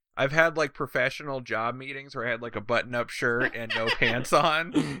I've had like professional job meetings where I had like a button-up shirt and no pants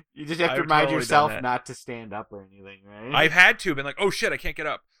on. You just have to I've remind totally yourself done that. not to stand up or anything, right? I've had to, been like, oh shit, I can't get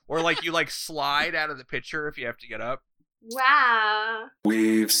up. Or like you like slide out of the picture if you have to get up. Wow.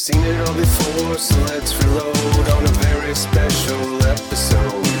 We've seen it all before, so let's reload on a very special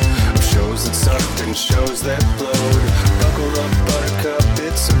episode of shows that sucked and shows that blowed. Buckle up, buttercup,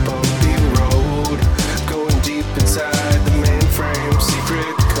 it's a bumpy road, going deep inside the mainframe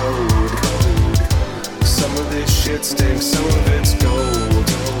secret code. Some of this shit stinks, some of it's gold.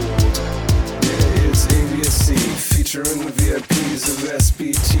 Yeah, it's AVSE, featuring the VIPs of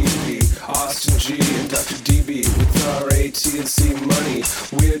SBTV, Austin G and Dr. DB with our AT&C money.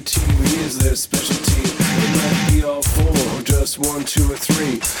 Weird TV is their specialty. It might be all four, or just 1, 2, or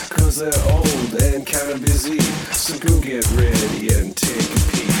 3, cause they're old and kinda busy. So go get ready and take a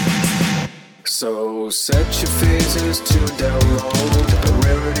peek. So set your phasers to download a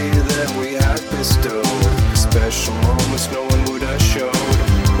rarity that we have bestowed. Special moments no one would have showed.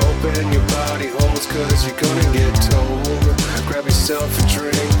 Open your body holes cause you're gonna get told. Grab yourself a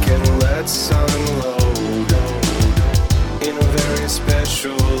drink and let's unload in a very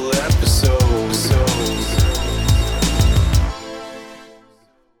special episode.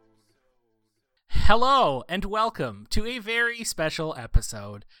 Hello, and welcome to a very special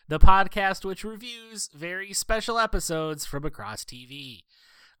episode, the podcast which reviews very special episodes from across TV.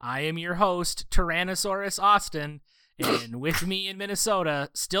 I am your host, Tyrannosaurus Austin, and with me in Minnesota,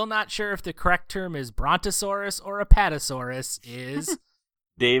 still not sure if the correct term is Brontosaurus or Apatosaurus, is...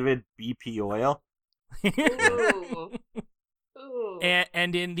 David BP Oil. Ooh. Ooh.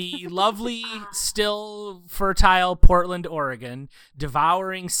 And in the lovely, still fertile Portland, Oregon,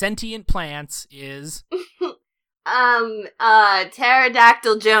 devouring sentient plants is...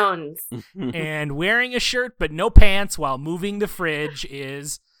 Pterodactyl Jones. And wearing a shirt but no pants while moving the fridge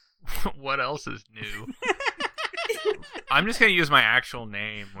is... What else is new? I'm just going to use my actual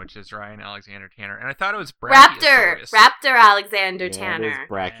name, which is Ryan Alexander Tanner. And I thought it was Brachiosaurus. Raptor Alexander Yeah, Tanner. it is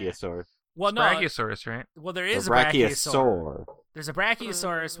Brachiosaurus. Well, It's no, Brachiosaurus, right? well, there is A a brachiosaur. brachiosaur. There's a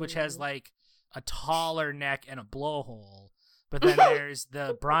brachiosaurus which has like a taller neck and a blowhole, but then there's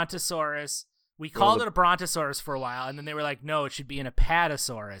the brontosaurus. We called it a brontosaurus for a while, and then they were like, no, it should be an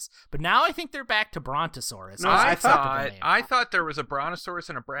apatosaurus. But now I think they're back to brontosaurus. No, It's I acceptable name. thought there was a brontosaurus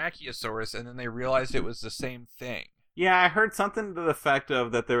and a brachiosaurus, and then they realized it was the same thing. Yeah, I heard something to the effect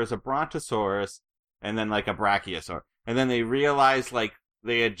of that there was a brontosaurus and then like a brachiosaur. And then they realized like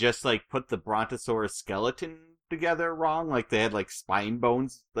they had just like put the brontosaurus skeleton together wrong. Like they had like spine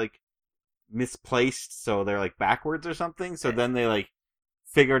bones like misplaced, so they're like backwards or something. So then they like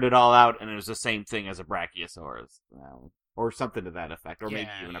figured it all out, and it was the same thing as a brachiosaurus. Or something to that effect. Or maybe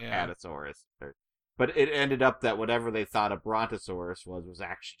even a apatosaurus. But it ended up that whatever they thought a brontosaurus was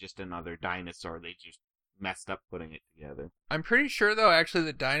actually just another dinosaur. They just messed up putting it together. I'm pretty sure, though, actually,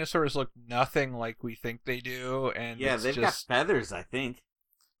 the dinosaurs look nothing like we think they do. And Yeah, it's they've just... got feathers, I think.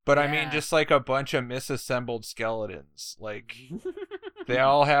 But I Yeah. mean, just like a bunch of misassembled skeletons. Like, they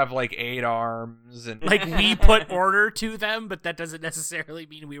all have like 8 arms. And Like, we put order to them, but that doesn't necessarily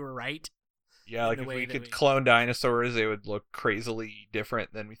mean we were right. yeah, like the if way we that could we- clone dinosaurs, they would look crazily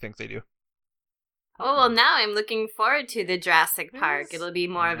different than we think they do. Oh, well, now I'm looking forward to the Jurassic Park. Yes. It'll be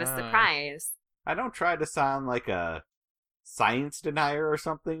more of a Yeah. surprise. I don't try to sound like a science denier or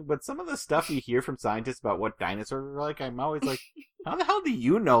something, but some of the stuff you hear from scientists about what dinosaurs are like, I'm always like, how the hell do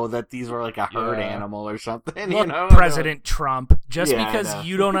you know that these were like a herd Yeah. animal or something? Look, you know? President Trump, just Yeah, I because know.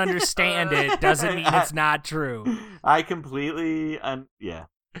 you don't understand it doesn't mean it's not true. I completely, yeah.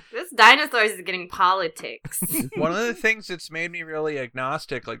 This dinosaurs is getting politics. One of the things that's made me really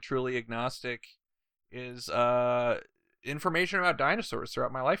agnostic, like truly agnostic, is information about dinosaurs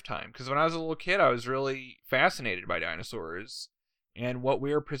throughout my lifetime. Because when I was a little kid, I was really fascinated by dinosaurs, and what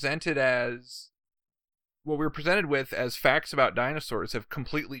we were presented with as facts about dinosaurs have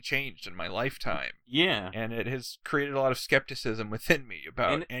completely changed in my lifetime. Yeah. And it has created a lot of skepticism within me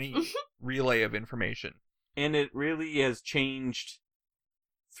about any relay of information. And it really has changed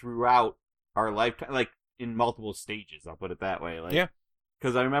throughout our lifetime, like in multiple stages, I'll put it that way. Like, Yeah.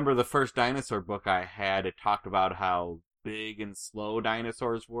 Because I remember the first dinosaur book I had, it talked about how big and slow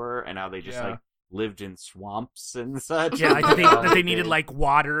dinosaurs were and how they just like lived in swamps and such. Yeah, like that they needed like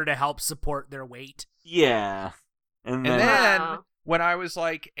water to help support their weight. Yeah. And then, Wow. when I was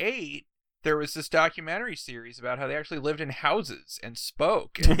like 8, there was this documentary series about how they actually lived in houses and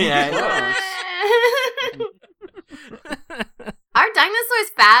spoke. And Yeah, I know. Are dinosaurs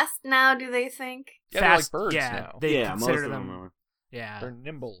fast now, do they think? Yeah, they're like Fast, birds yeah, now. They yeah, most consider of them. them are. Yeah, They're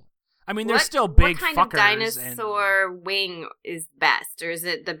nimble. I mean, they're still big What kind fuckers. of dinosaur wing is best? Or is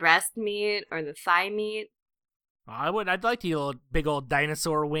it the breast meat or the thigh meat? I'd like to eat a big old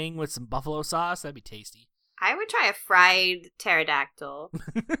dinosaur wing with some buffalo sauce. That'd be tasty. I would try a fried pterodactyl.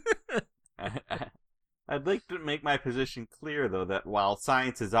 I'd like to make my position clear, though, that while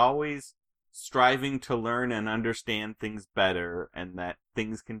science is always striving to learn and understand things better and that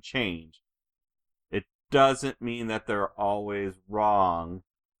things can change, it doesn't mean that they're always wrong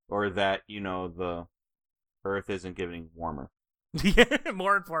or that, the Earth isn't getting warmer. Yeah,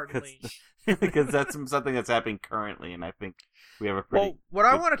 more importantly. Because that's something that's happening currently, and I think we have a pretty... Well, what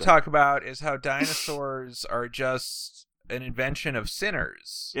I want to talk about is how dinosaurs are just an invention of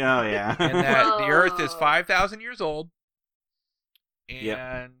sinners. Oh, yeah. And that the Earth is 5,000 years old, and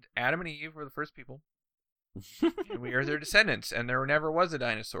Yep. Adam and Eve were the first people, and we are their descendants, and there never was a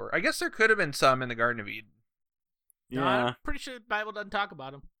dinosaur. I guess there could have been some in the Garden of Eden. No, I'm pretty sure the Bible doesn't talk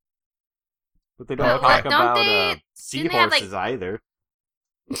about them. But they Well, don't talk don't about they- didn't they have, seahorses either.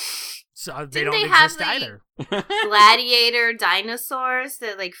 So they Didn't don't they have, exist like- either. Gladiator dinosaurs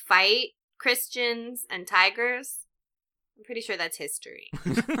that like fight Christians and tigers. I'm pretty sure that's history.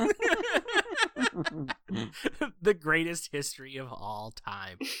 The greatest history of all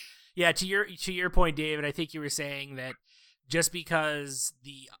time. Yeah, to your point, David, I think you were saying that just because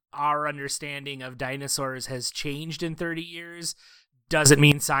our understanding of dinosaurs has changed in 30 years doesn't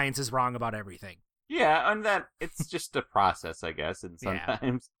mean science is wrong about everything. Yeah, and that it's just a process, I guess, and Yeah.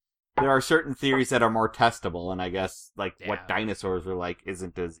 sometimes there are certain theories that are more testable, and I guess like Yeah. what dinosaurs are like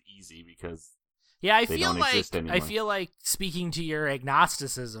isn't as easy because Yeah, I They feel don't exist anymore. I feel like speaking to your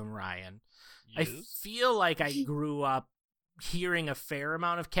agnosticism, Ryan, I feel like I grew up hearing a fair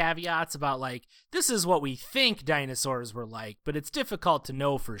amount of caveats about like this is what we think dinosaurs were like, but it's difficult to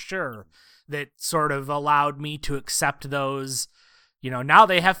know for sure. That sort of allowed me to accept those. Now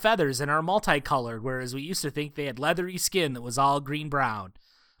they have feathers and are multicolored, whereas we used to think they had leathery skin that was all green-brown.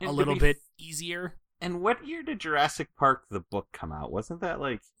 And A to little be bit easier. And what year did Jurassic Park the book come out? Wasn't that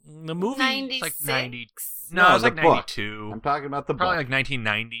like The movie, 96? like 90. No, No, it was the like book. 92. I'm talking about the Probably book. like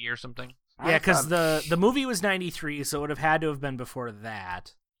 1990 or something. yeah, because thought- the movie was 93, so it would have had to have been before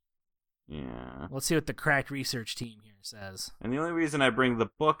that. Yeah. Let's see what the crack research team here says. And the only reason I bring the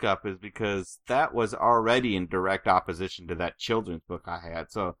book up is because that was already in direct opposition to that children's book I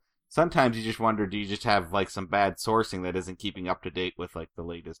had. So sometimes you just wonder, do you just have like some bad sourcing that isn't keeping up to date with like the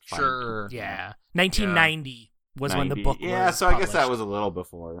latest findings? Sure. Yeah, 1990 was when the 90. book Yeah, was so I guess that published. was a little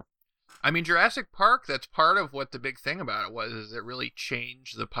before. I mean, Jurassic Park, that's part of what the big thing about it was, is it really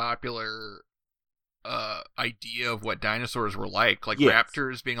changed the popular idea of what dinosaurs were like. Like Yes.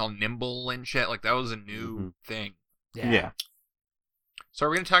 raptors being all nimble and shit. Like, that was a new Mhm. thing. Yeah. So are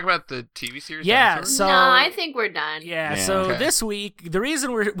we going to talk about the TV series? Yeah, Dinosaurs? so no, I think we're done. Yeah, Yeah. so Okay. this week, the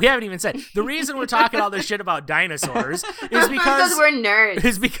reason we haven't even said, the reason we're talking all this shit about dinosaurs is because because we're nerds.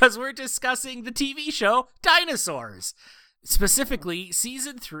 is because we're discussing the TV show Dinosaurs. Specifically,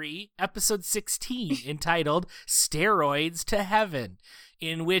 Season 3, Episode 16, entitled Steroids to Heaven,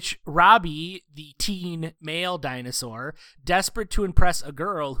 in which Robbie, the teen male dinosaur, desperate to impress a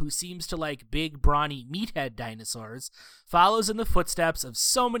girl who seems to like big, brawny meathead dinosaurs, follows in the footsteps of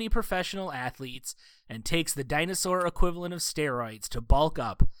so many professional athletes and takes the dinosaur equivalent of steroids to bulk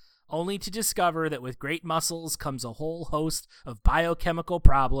up, only to discover that with great muscles comes a whole host of biochemical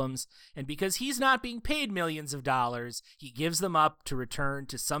problems, and because he's not being paid millions of dollars, he gives them up to return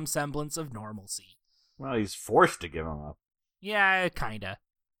to some semblance of normalcy. Well, he's forced to give them up. Yeah, kinda.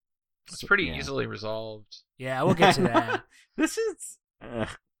 It's pretty Yeah. easily resolved. Yeah, we'll get to that. This is...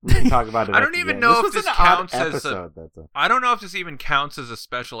 we can talk about it I at don't the even end. know if was this an odd counts as a- episode, that's a... I don't know if this even counts as a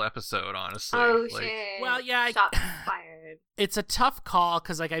special episode, honestly. Oh Like, shit! Well, yeah, Shots fired. It's a tough call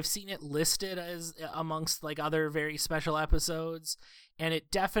because like I've seen it listed as amongst like other very special episodes, and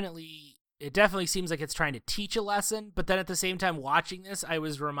it definitely seems like it's trying to teach a lesson. But then at the same time, watching this, I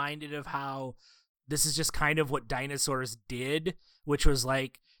was reminded of how this is just kind of what dinosaurs did, which was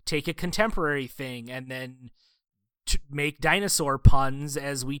like take a contemporary thing and then make dinosaur puns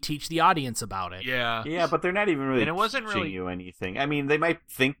as we teach the audience about it. Yeah. Yeah, but they're not even really And it wasn't teaching really- you anything. I mean, they might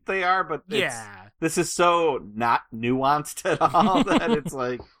think they are, but Yeah. this is so not nuanced at all that it's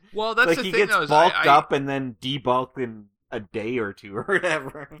like... Well, that's like the he thing, gets though. Is bulked I- up and then debulked in a day or two or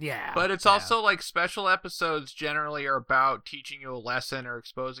whatever. Yeah. But it's yeah. also like special episodes generally are about teaching you a lesson or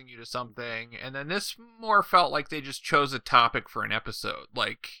exposing you to something, and then this more felt like they just chose a topic for an episode.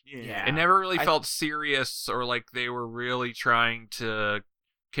 Like, Yeah. it never really I- felt serious or like they were really trying to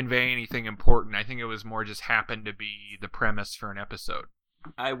convey anything important. I think it was more just happened to be the premise for an episode.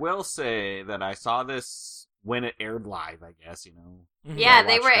 I will say that I saw this when it aired live, I guess, you know. Yeah, I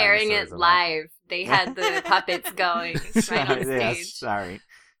they watched were airing Dinosaurs it a lot. live. They had the puppets going right on Yes, stage. sorry.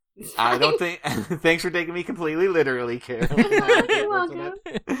 It's I fine. don't think. Thanks for taking me completely literally, Carol. You're welcome.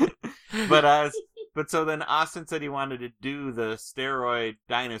 But so then Austin said he wanted to do the steroid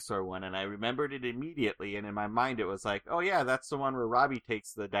dinosaur one, and I remembered it immediately. And in my mind, it was like, oh yeah, that's the one where Robbie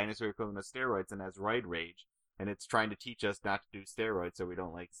takes the dinosaur equivalent of steroids and has roid rage, and it's trying to teach us not to do steroids so we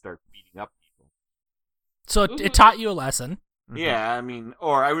don't like start beating up people. So it taught you a lesson. Yeah, I mean,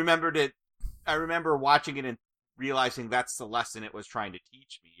 or I remembered it. I remember watching it and realizing that's the lesson it was trying to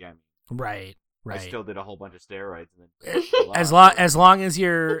teach me. I mean, Right. I still did a whole bunch of steroids. And then As long as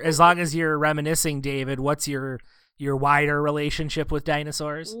you're reminiscing, David, what's your wider relationship with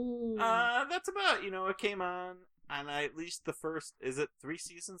dinosaurs? That's about, it came on at least the first, is it 3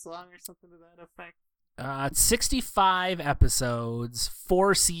 seasons long or something to that effect? It's 65 episodes,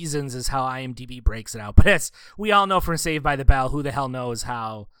 4 seasons is how IMDb breaks it out. But as we all know from Saved by the Bell, who the hell knows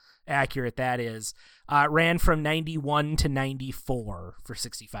how accurate that is. It ran from 91 to 94 for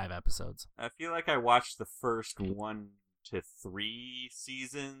 65 episodes. I feel like I watched the first 1 to 3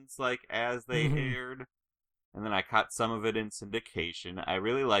 seasons, like, as they aired. And then I caught some of it in syndication. I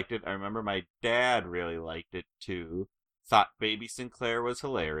really liked it. I remember my dad really liked it, too. Thought Baby Sinclair was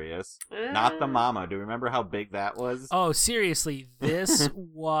hilarious. Not the mama. Do you remember how big that was? Oh, seriously. This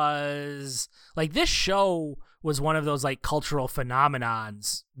was... Like, this show was one of those, like, cultural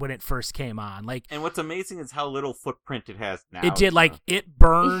phenomenons when it first came on. Like, and what's amazing is how little footprint it has now. It did, like, it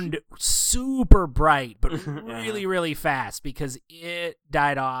burned super bright, but really, really fast because it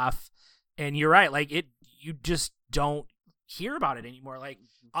died off. And you're right, like, you just don't hear about it anymore. Like,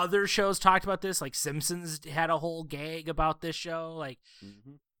 other shows talked about this, like Simpsons had a whole gag about this show. Like,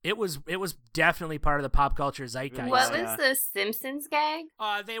 it was definitely part of the pop culture zeitgeist. What was the Simpsons gag?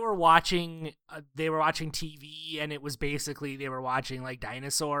 They were watching TV, and it was basically they were watching like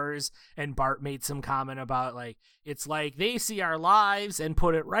Dinosaurs, and Bart made some comment about like it's like they see our lives and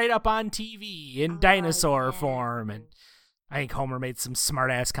put it right up on TV in dinosaur form, and I think Homer made some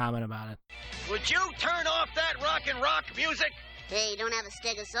smart ass comment about it. Would you turn off that rock and rock music? Hey, don't have a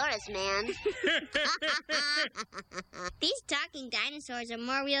stegosaurus, man. These talking dinosaurs are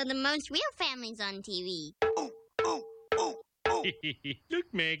more real than most real families on TV. Look,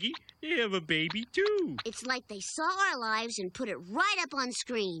 Maggie, they have a baby too. It's like they saw our lives and put it right up on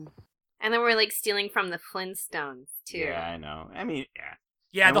screen. And then we're like stealing from the Flintstones too. Yeah, I know. I mean, yeah.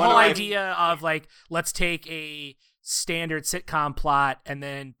 Yeah, And the what whole do I- idea of like let's take a standard sitcom plot and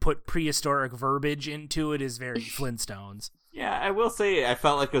then put prehistoric verbiage into it is very Flintstones. Yeah, I will say I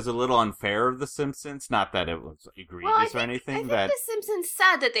felt like it was a little unfair of The Simpsons. Not that it was egregious or anything. I think that the Simpsons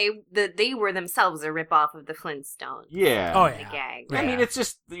said that they were themselves a ripoff of the Flintstones. yeah. Oh The yeah. gag. I mean, it's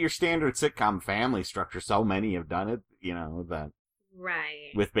just your standard sitcom family structure. So many have done it. That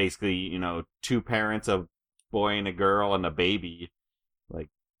Right. with basically 2 parents, a boy and a girl, and a baby. Like,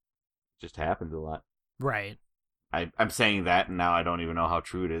 it just happens a lot. Right. I'm saying that, and now I don't even know how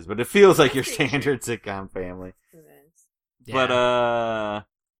true it is, but it feels like your standard sitcom family. It is. Yeah.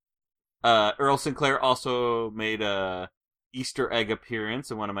 But Earl Sinclair also made a Easter egg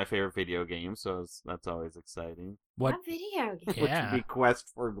appearance in one of my favorite video games, so that's always exciting. What? What video game? Yeah. Which would be Quest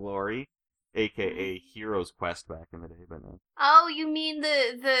for Glory, aka Heroes Quest back in the day. But no. Oh, you mean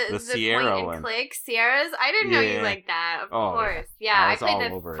the Sierra point one. and click Sierras? I didn't know you Yeah. like that. Of Oh, course. I Yeah, I was all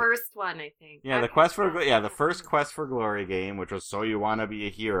played over the it. first one, I think. Yeah, the Okay. Quest for the first Quest for Glory game, which was So You Want to Be a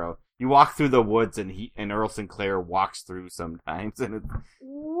Hero. You walk through the woods, and Earl Sinclair walks through sometimes, and it's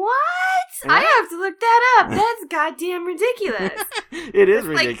What? Yeah. I have to look that up. That's goddamn ridiculous. it is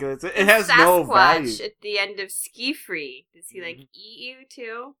It's like ridiculous. It has no Sasquatch value. at the end of Ski Free. Does he like Mhm. eat you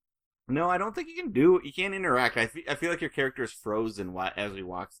too? No, I don't think you can't interact. I feel like your character is frozen as he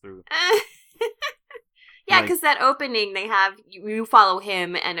walks through. Yeah, Like- because that opening they have, you follow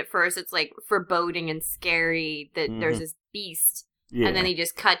him, and at first it's like foreboding and scary that there's this beast, Yeah. and then they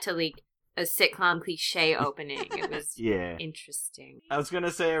just cut to like a sitcom cliche opening. It was Yeah. interesting. I was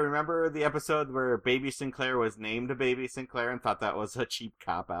gonna say, I remember the episode where Baby Sinclair was named Baby Sinclair and thought that was a cheap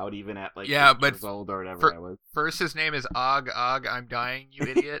cop out, even at like Yeah, 8 but years old or whatever I was. First, his name is Og. I'm dying, you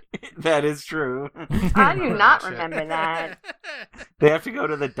idiot. That is true. I do not Shit. remember that. They have to go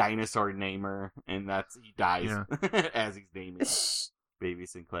to the dinosaur namer, and he dies Yeah. as he's naming Baby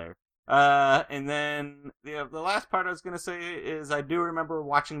Sinclair. And then the last part I was gonna say is I do remember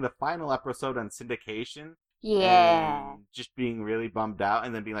watching the final episode on syndication. Yeah. And just being really bummed out,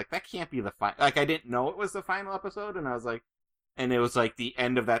 and then being like, that can't be the final. Like, I didn't know it was the final episode, and I was like, and it was like the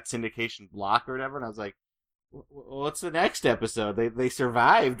end of that syndication block or whatever, and I was like, what's the next episode? They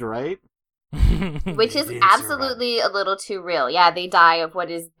survived, right? Which is absolutely a little too real. Yeah, they die of what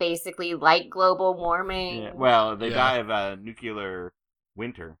is basically like global warming. Yeah. Well, they die of a nuclear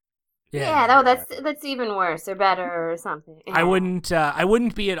winter. Yeah, no, that's even worse or better or something. Yeah. I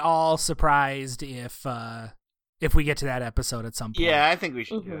wouldn't be at all surprised if we get to that episode at some point. Yeah, I think we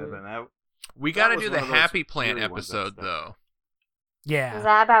should do that. We got to do the Happy Plant episode though. Yeah. Is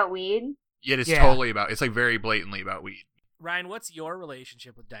that about weed? Yeah, it's totally about. It's like very blatantly about weed. Ryan, what's your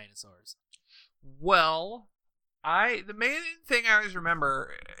relationship with dinosaurs? Well, the main thing I always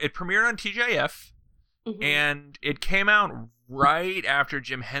remember, it premiered on TGIF, and it came out right after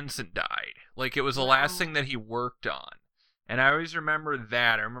Jim Henson died. Like, it was the last thing that he worked on. And I always remember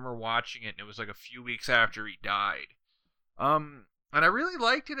that. I remember watching it, and it was like a few weeks after he died. And I really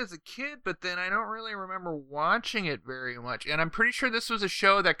liked it as a kid, but then I don't really remember watching it very much. And I'm pretty sure this was a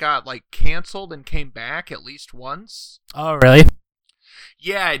show that got, like, canceled and came back at least once. Oh, really?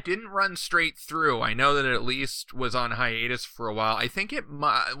 Yeah, it didn't run straight through. I know that it at least was on hiatus for a while. I think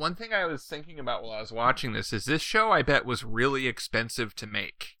one thing I was thinking about while I was watching this is this show, I bet, was really expensive to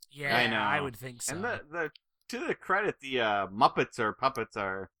make. Yeah, I know. I would think so. And the to the credit, the Muppets or puppets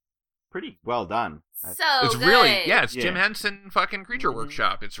are pretty well done. It's good. really, it's Jim Henson fucking Creature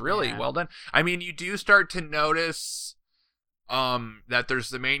Workshop. It's really well done. I mean, you do start to notice that there's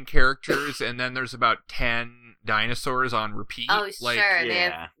the main characters, and then there's about 10 dinosaurs on repeat. Oh, sure. They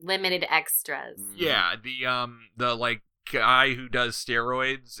have limited extras. Yeah, the like guy who does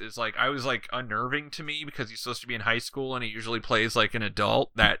steroids is like, I was like unnerving to me because he's supposed to be in high school and he usually plays like an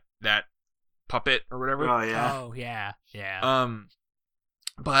adult, that puppet or whatever. Oh yeah. Oh yeah.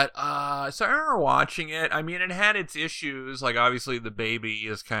 But so I remember watching it. I mean, it had its issues. Like, obviously the baby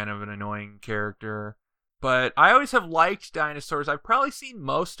is kind of an annoying character. But I always have liked dinosaurs. I've probably seen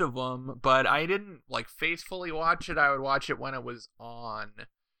most of them, but I didn't like faithfully watch it. I would watch it when it was on.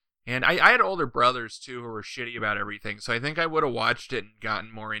 And I had older brothers too who were shitty about everything, so I think I would have watched it and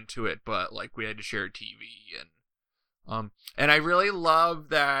gotten more into it, but like we had to share TV and I really love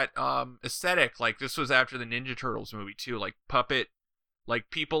that aesthetic. Like, this was after the Ninja Turtles movie too, like puppet,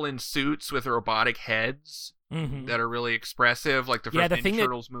 like people in suits with robotic heads that are really expressive, like the first Ninja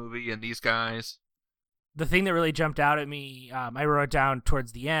Turtles movie and these guys. The thing that really jumped out at me, I wrote down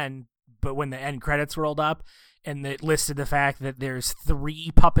towards the end, but when the end credits rolled up, and it listed the fact that there's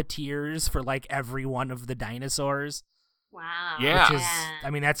 3 puppeteers for like every one of the dinosaurs. Wow. Yeah. Which is, I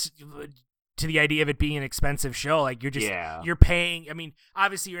mean, that's to the idea of it being an expensive show. Like, you're paying, I mean,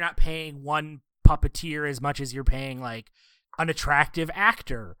 obviously you're not paying one puppeteer as much as you're paying like an attractive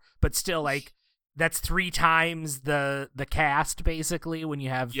actor, but still, like, that's 3 times the cast basically when you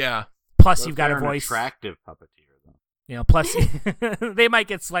have plus you've got a voice attractive puppeteer though. You know, plus they might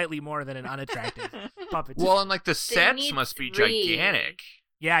get slightly more than an unattractive puppeteer. Well, and like the sets must be gigantic.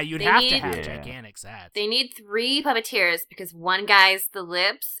 Yeah, you'd have to have gigantic sets. They need 3 puppeteers because one guy's the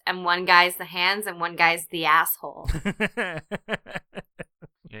lips and one guy's the hands and one guy's the asshole. Yeah,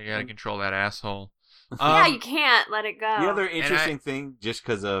 you gotta control that asshole. Yeah, you can't let it go. The other interesting thing, just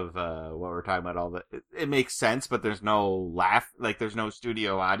because of what we're talking about, all that it makes sense, but there's no laugh, like there's no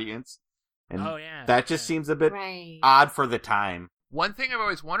studio audience, and that just seems a bit odd for the time. One thing I've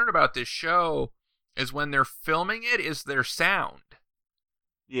always wondered about this show is when they're filming it, is their sound.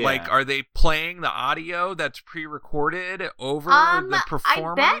 Yeah. Like, are they playing the audio that's pre-recorded over the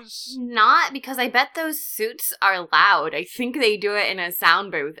performers? I bet not, because I bet those suits are loud. I think they do it in a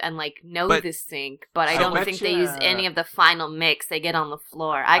sound booth and, like, know the sync, but I don't think they use any of the final mix. They get on the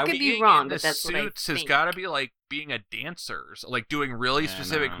floor. I could be wrong, but that's what I think. The suits has got to be, like, being a dancer, like, doing really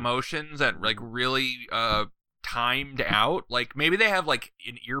specific motions that, like, really timed out. Like, maybe they have, like,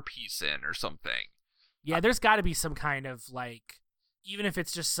 an earpiece in or something. Yeah, there's got to be some kind of, like, even if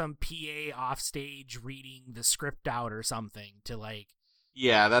it's just some PA off stage reading the script out or something to like.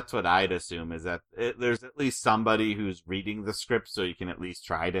 Yeah, that's what I'd assume, is that there's at least somebody who's reading the script, so you can at least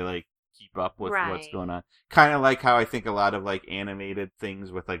try to like keep up with what's going on. Kind of like how I think a lot of like animated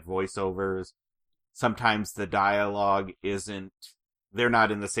things with like voiceovers, sometimes the dialogue they're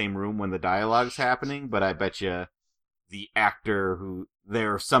not in the same room when the dialogue's happening, but I bet you the actor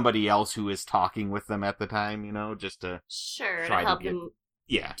there's somebody else who is talking with them at the time, you know, just to to help them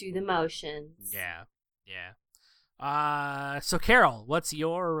do the motions. So Carol, what's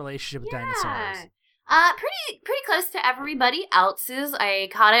your relationship with dinosaurs? Pretty close to everybody else's. I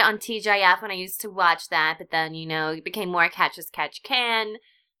caught it on TGIF when I used to watch that, but then, you know, it became more catch as catch can.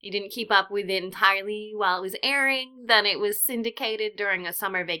 You didn't keep up with it entirely while it was airing. Then it was syndicated during a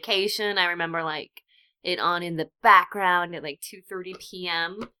summer vacation. I remember, like, it on in the background at like 2:30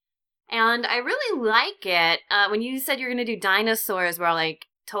 p.m. And I really like it. When you said you're going to do dinosaurs where like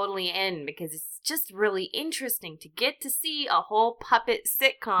totally in because it's just really interesting to get to see a whole puppet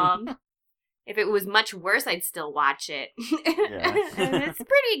sitcom. If it was much worse, I'd still watch it. And it's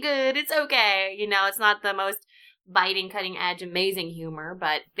pretty good. It's okay. You know, it's not the most biting, cutting edge, amazing humor,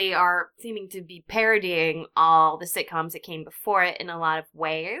 but they are seeming to be parodying all the sitcoms that came before it in a lot of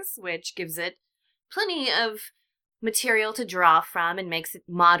ways, which gives it plenty of material to draw from and makes it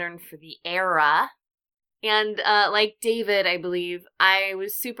modern for the era. And like David, I believe, I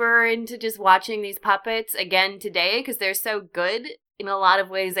was super into just watching these puppets again today because they're so good. In a lot of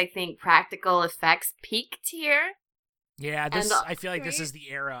ways, I think practical effects peaked here. Yeah, I feel like this is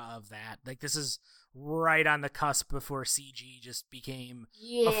the era of that. Like, this is right on the cusp before CG just became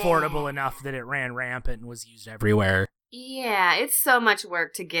affordable enough that it ran rampant and was used everywhere. Yeah, it's so much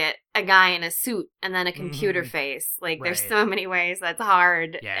work to get a guy in a suit and then a computer face. Like, there's so many ways that's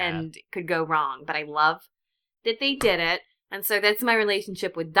hard and could go wrong. But I love that they did it. And so that's my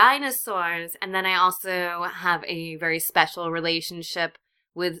relationship with Dinosaurs. And then I also have a very special relationship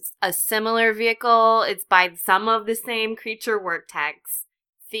with a similar vehicle. It's by some of the same creature vortex,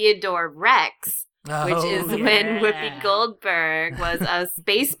 Theodore Rex, which is when Whoopi Goldberg was a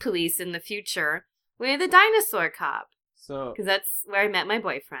space police in the future with a dinosaur cop. So, because that's where I met my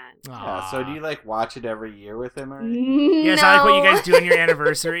boyfriend. Yeah, so do you like watch it every year with him? Or Yeah, it's not like what you guys do on your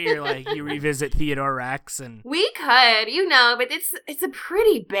anniversary. You're like, you revisit Theodore Rex and we could, you know, but it's a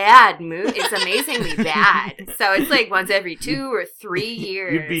pretty bad movie. It's amazingly bad. So it's like once every 2 or 3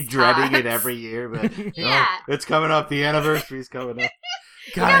 years. You'd be dreading it every year, but it's coming up. The anniversary's coming up.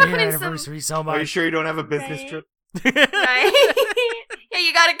 God, I hate anniversary so much. Are you sure you don't have a business trip? Right? Yeah,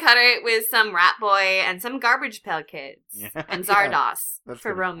 you gotta cut it with some Rat Boy and some Garbage Pail Kids and Zardos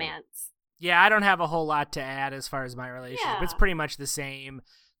for romance. Yeah, I don't have a whole lot to add as far as my relationship. Yeah. It's pretty much the same.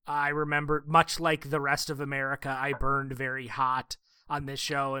 I remember, much like the rest of America, I burned very hot on this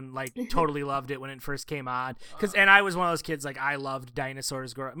show and like totally loved it when it first came on. And I was one of those kids, like, I loved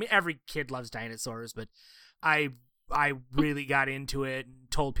dinosaurs. I mean, every kid loves dinosaurs, but I really got into it and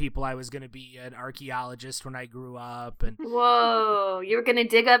told people I was going to be an archaeologist when I grew up. And whoa, you were going to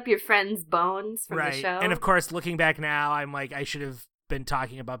dig up your friend's bones from the show? And of course, looking back now, I'm like, I should have been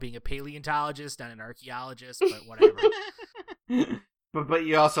talking about being a paleontologist, not an archaeologist, but whatever. But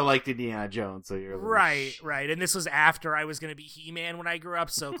you also liked Indiana Jones, so you're right. And this was after I was going to be He-Man when I grew up,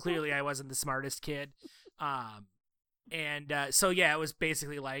 so clearly I wasn't the smartest kid. So yeah, it was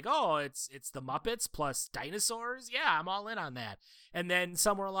basically like, oh, it's the Muppets plus dinosaurs. Yeah, I'm all in on that. And then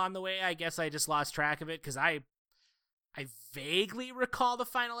somewhere along the way, I guess I just lost track of it because I vaguely recall the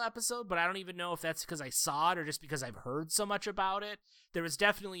final episode, but I don't even know if that's because I saw it or just because I've heard so much about it. There was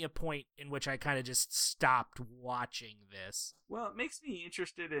definitely a point in which I kind of just stopped watching this. Well, it makes me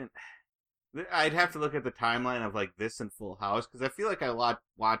interested in... I'd have to look at the timeline of like this and Full House because I feel like I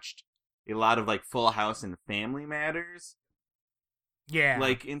watched a lot of like Full House and Family Matters. Yeah.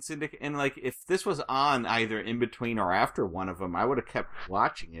 Like in Syndicate, and like if this was on either in between or after one of them, I would have kept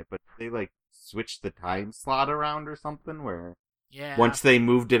watching it, but they like switched the time slot around or something where once they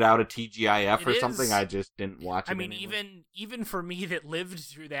moved it out of TGIF or something, I just didn't watch it. I mean, anymore. even for me that lived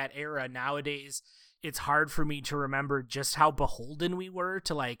through that era, nowadays it's hard for me to remember just how beholden we were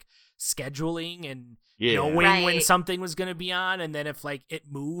to like scheduling and knowing when something was going to be on, and then if like it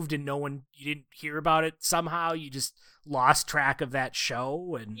moved and you didn't hear about it somehow, you just lost track of that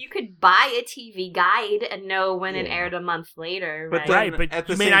show. And you could buy a TV guide and know when it aired a month later, but right? But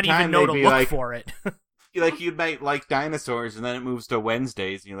you may not even know to look for it. Like you might like Dinosaurs, and then it moves to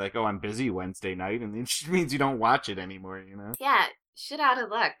Wednesdays, and you're like, "Oh, I'm busy Wednesday night," and it just means you don't watch it anymore, you know? Yeah, shit out of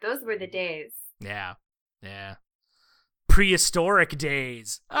luck. Those were the days. Yeah. Prehistoric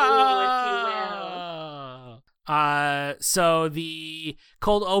days. If you will. So the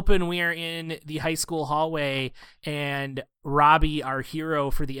cold open, we are in the high school hallway, and Robbie, our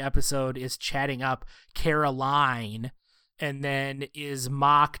hero for the episode, is chatting up Caroline, and then is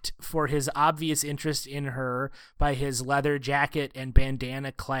mocked for his obvious interest in her by his leather jacket and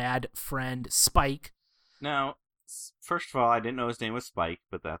bandana-clad friend Spike. Now, first of all, I didn't know his name was Spike,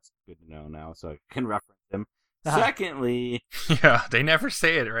 but that's good to know now, so I can reference him. Secondly... Yeah, they never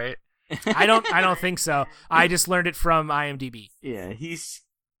say it, right? I don't think so. I just learned it from IMDb. Yeah,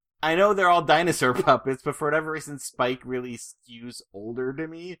 I know they're all dinosaur puppets, but for whatever reason, Spike really skews older to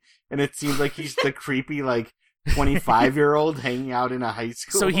me, and it seems like he's the creepy, like, 25-year-old hanging out in a high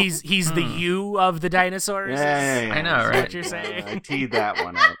school. So he's the you of the dinosaurs? Yeah. I know, right? That's what you're saying? I teed that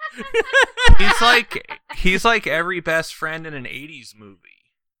one up. He's like every best friend in an 80s movie.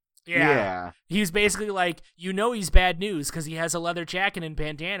 Yeah. He's basically like, he's bad news because he has a leather jacket and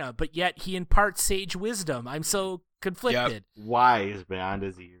bandana, but yet he imparts sage wisdom. I'm so conflicted. Wise beyond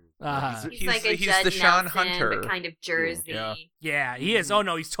his ears. He's like a he's Judd the Sean Nelson, Hunter. but kind of Jersey. Yeah, he is. Oh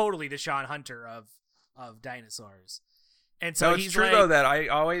no, he's totally the Sean Hunter of Dinosaurs. And so No, it's he's true like, though that I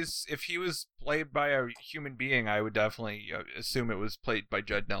always, if he was played by a human being, I would definitely assume it was played by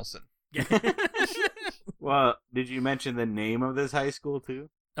Judd Nelson. Well, did you mention the name of this high school too?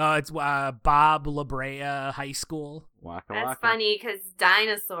 It's Bob La Brea High School. Waka That's Waka. funny because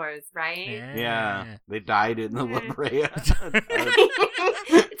dinosaurs, right? Yeah, they died in the La Brea.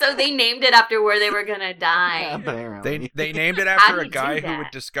 So they named it after where they were gonna die. Apparently. They named it How after do a you do guy who that?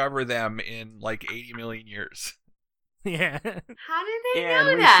 would discover them in like 80 million years. Yeah. How did they And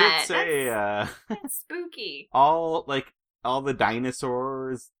know we that? should say That's spooky. all the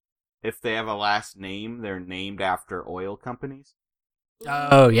dinosaurs, if they have a last name, they're named after oil companies.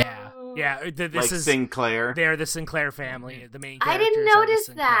 Oh yeah. Yeah, this Like is Sinclair. They're the Sinclair family. The main I characters didn't are the notice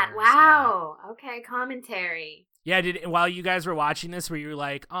that. Sinclairs, Wow. Okay, commentary. Yeah, while you guys were watching this, were you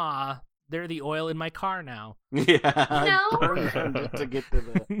like, they're the oil in my car now? Yeah. No. To get to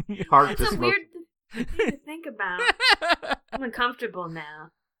the park to That's a smoke. weird thing to think about. I'm uncomfortable now.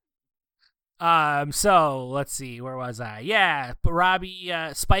 So let's see, where was I? Yeah, but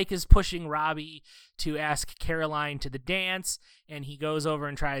Spike is pushing Robbie to ask Caroline to the dance, and he goes over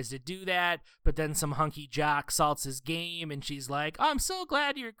and tries to do that, but then some hunky jock salts his game, and she's like, I'm so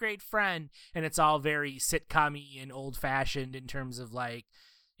glad you're a great friend, and it's all very sitcom-y and old-fashioned in terms of, like,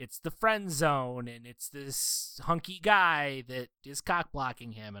 it's the friend zone, and it's this hunky guy that is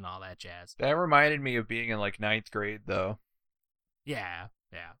cock-blocking him and all that jazz. That reminded me of being in like 9th grade though. Yeah.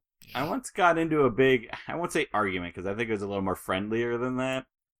 I once got into a big, I won't say argument, because I think it was a little more friendlier than that.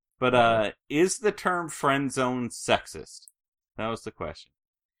 But is the term friend zone sexist? That was the question.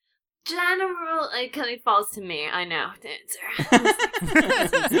 General, it kind of falls to me. I know the answer.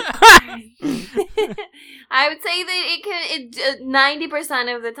 I would say that it can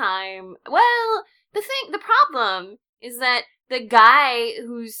 90% of the time. Well, the problem is that the guy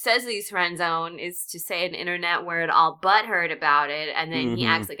who says he's friend zone is to say an internet word all butthurt about it, and then he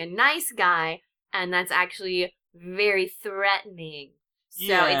acts like a nice guy, and that's actually very threatening.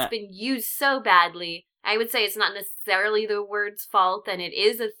 So it's been used so badly. I would say it's not necessarily the word's fault, and it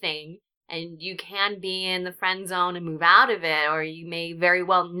is a thing, and you can be in the friend zone and move out of it, or you may very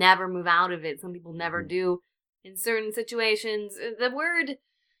well never move out of it. Some people never do in certain situations. The word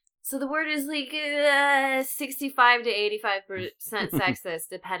is like 65 to 85% sexist,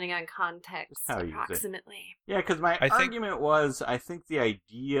 depending on context, How you say. approximately. Yeah, because my argument was, I think the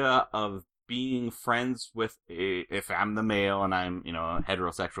idea of being friends with if I'm the male and I'm, a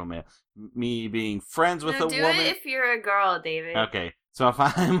heterosexual male, me being friends with a do woman. it if you're a girl, David. Okay, so if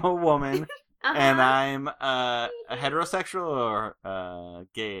I'm a woman and I'm a heterosexual or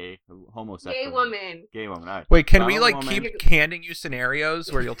gay, homosexual. Gay woman. Gay woman. All right. Wait, can So we I'm a like woman. keep handing you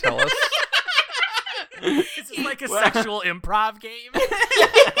scenarios where you'll tell us? This is like a sexual improv game.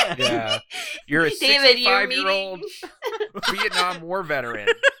 Yeah, you're a David, you're 65-year-old Vietnam War veteran.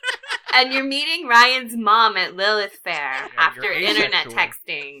 And you're meeting Ryan's mom at Lilith Fair after you're internet asexual.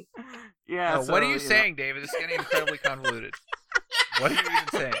 texting. Yeah. No, so, what are you saying, David? This is getting incredibly convoluted. What are you even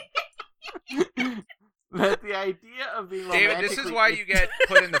saying? That the idea of being David, this is why you get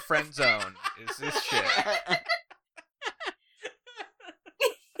put in the friend zone, is this shit.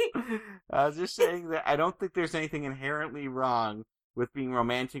 I was just saying that I don't think there's anything inherently wrong with being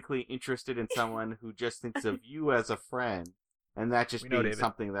romantically interested in someone who just thinks of you as a friend, and that just We know, being David.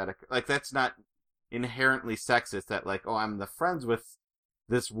 something that, like, that's not inherently sexist. That, like, oh, I'm the friends with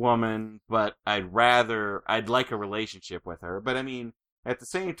this woman, but I'd like a relationship with her. But I mean, at the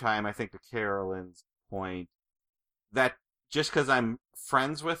same time, I think to Carolyn's point, that just because I'm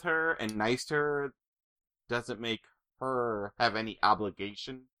friends with her and nice to her doesn't make her have any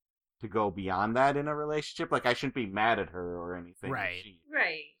obligation to go beyond that in a relationship. Like, I shouldn't be mad at her or anything. if Right. She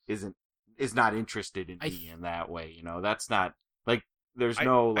Right. is not interested in me in that way. That's not like there's I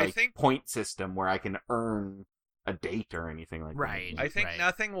no like think- point system where I can earn a date or anything like Right. that. I think Right.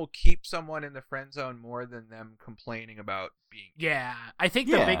 nothing will keep someone in the friend zone more than them complaining about being. Yeah, I think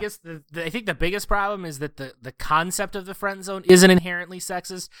Yeah. the biggest problem is that the concept of the friend zone isn't inherently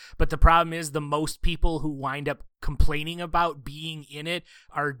sexist, but the problem is the most people who wind up complaining about being in it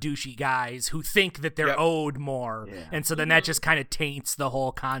are douchey guys who think that they're Yep. owed more, Yeah. and so then that just kind of taints the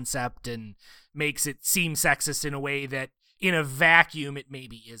whole concept and makes it seem sexist in a way that in a vacuum it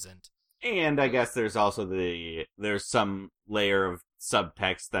maybe isn't. And I guess there's also there's some layer of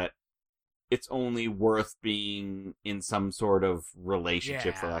subtext that it's only worth being in some sort of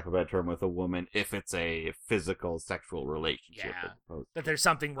relationship, for lack of a better term, with a woman if it's a physical, sexual relationship. Yeah. As opposed That to there's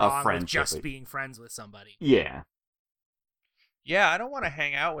something wrong with friendship. just being friends with somebody. Yeah. Yeah, I don't want to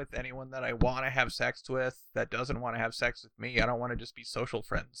hang out with anyone that I want to have sex with that doesn't want to have sex with me. I don't want to just be social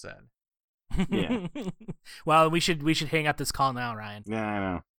friends then. Yeah. Well, we should hang up this call now, Ryan. Yeah, I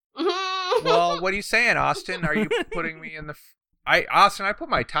know. Well, what are you saying, Austin? Are you putting me in the... Austin, I put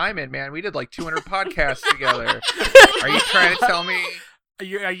my time in, man. We did like 200 podcasts together. Are you trying to tell me...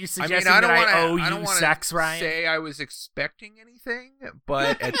 Are you suggesting I that wanna, I owe I don't you wanna sex, Ryan? say I was expecting anything,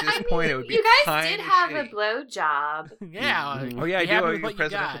 but at this point it would be you guys did kinda have shitty. a blowjob. Yeah. Oh yeah, I be do happy owe with you what a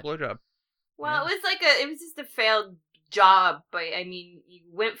presidential got. blowjob. Well, it was just a failed job, but I mean, you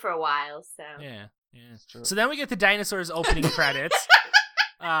went for a while, so. Yeah. Yeah. True. So then we get the Dinosaurs opening credits,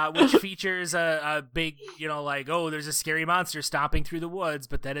 which features a big, like, oh, there's a scary monster stomping through the woods,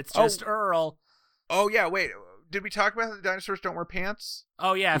 but then it's just Earl. Oh yeah, wait. Did we talk about how the dinosaurs don't wear pants?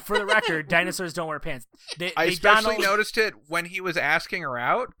 Oh yeah, for the record, dinosaurs don't wear pants. I especially noticed it when he was asking her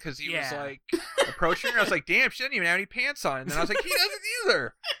out because he was Yeah. like approaching her. I was like, "Damn, she doesn't even have any pants on." And then I was like, "He doesn't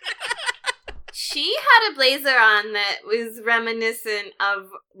either." She had a blazer on that was reminiscent of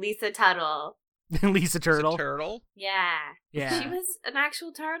Lisa Tuttle. Lisa Turtle. It's a turtle. Yeah. Yeah. She was an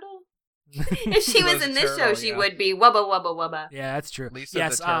actual turtle? If she was was a in this turtle, show, she yeah. would be wubba wubba wubba. Yeah, that's true. Lisa's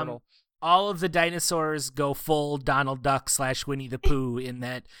yes, a turtle. all of the dinosaurs go full Donald Duck / Winnie the Pooh in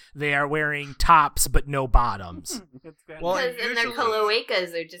that they are wearing tops but no bottoms. Well, Because in their usually-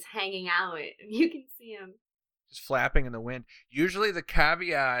 cloacas, they're just hanging out. You can see them. just flapping in the wind. Usually, the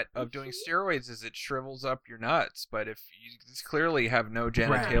caveat of doing steroids is it shrivels up your nuts, but if you clearly have no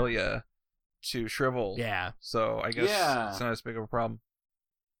genitalia to shrivel, Yeah. so I guess Yeah. it's not as big of a problem.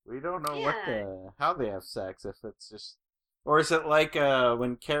 We don't know Yeah. how they have sex, if it's just... Or is it like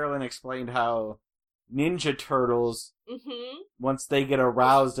when Carolyn explained how Ninja Turtles, Mm-hmm. once they get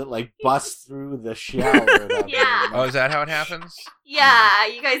aroused, it like busts through the shell or whatever. Yeah. Oh, is that how it happens? Yeah,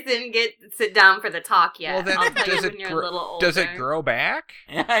 you guys didn't sit down for the talk yet. Well, then I'll tell does you it when you're gr- a little older. Does it grow back?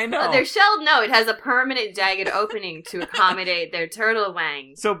 I know. Their shell, no, it has a permanent jagged opening to accommodate their turtle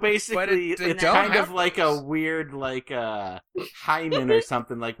wangs. So basically, they it's don't kind have of like those. a weird, hymen or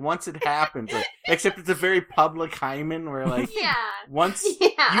something. Like, once it happens, except it's a very public hymen where, like, Yeah. once,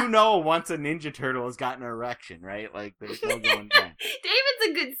 Yeah. once a Ninja Turtle has gotten an erection, right? Like, there's no going back. David's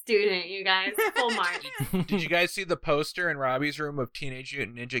a good student, you guys. Full mark. Did you guys see the poster in Robbie's room of Teenage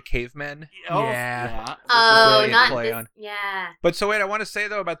Mutant Ninja Cavemen? Yeah. Oh, really a not play this. on. Yeah. But so wait, I want to say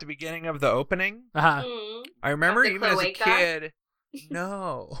though about the beginning of the opening. Uh-huh. Mm. I remember Of the even as a cloaca? kid,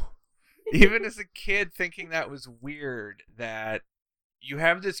 no, even as a kid thinking that was weird that you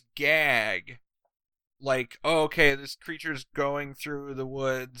have this gag, like, oh, okay, this creature's going through the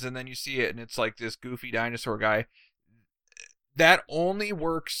woods, and then you see it, and it's like this goofy dinosaur guy. That only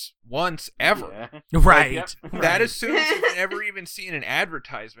works once ever. Yeah. Right. Yep. That assumes you've never even seen an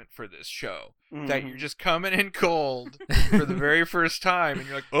advertisement for this show. That you're just coming in cold for the very first time, and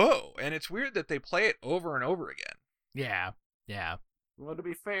you're like, oh, and it's weird that they play it over and over again. Yeah. Yeah. Well, to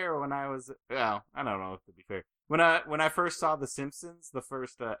be fair, when I was, well, I don't know if to be fair. When I first saw The Simpsons, the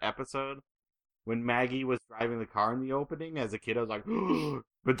first episode, when Maggie was driving the car in the opening, as a kid, I was like,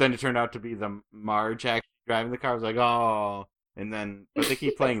 but then it turned out to be the Marge actually driving the car. I was like, oh, and then, but they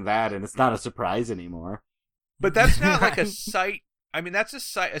keep playing that, and it's not a surprise anymore. But that's not like a sight. I mean, that's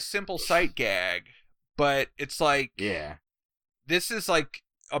a simple sight gag, but it's like, Yeah. this is like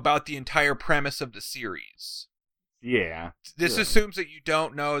about the entire premise of the series. Yeah. This Sure. assumes that you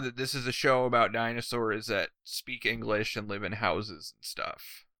don't know that this is a show about dinosaurs that speak English and live in houses and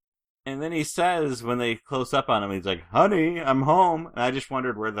stuff. And then he says, when they close up on him, he's like, honey, I'm home. And I just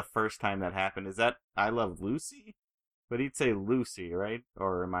wondered where the first time that happened. Is that I Love Lucy? But he'd say Lucy, right?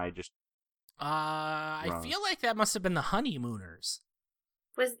 Or am I just... I Wrong. feel like that must have been the Honeymooners.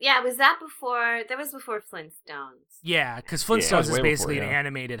 Was that before? That was before Flintstones. Yeah, because Yeah, Flintstones is way basically before, an yeah.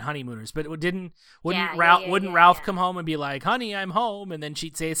 animated Honeymooners. But wouldn't Yeah, Ralph yeah, wouldn't yeah, Ralph yeah. come home and be like, "Honey, I'm home," and then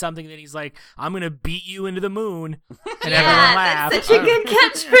she'd say something, and then he's like, "I'm gonna beat you into the moon," and everyone Yeah, laughed. that's such a good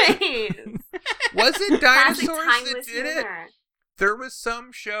catchphrase. Was it Classic dinosaurs that timeless did it? humor. There was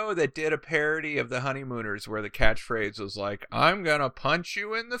some show that did a parody of the Honeymooners where the catchphrase was like, I'm gonna punch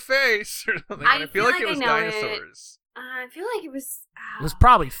you in the face, or something. I And I feel feel like it I was know it. dinosaurs. I feel like it was. It was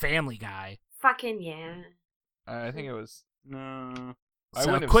probably Family Guy. Fucking yeah. I think it was. No. I So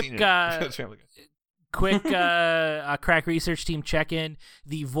wouldn't have quick, seen it. It was Family Guy. Quick crack research team check-in.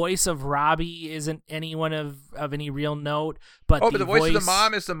 The voice of Robbie isn't anyone of any real note, but Oh, but the voice of the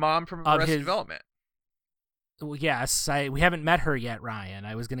mom is the mom from of Arrested his- Development. Well, yes, we haven't met her yet, Ryan.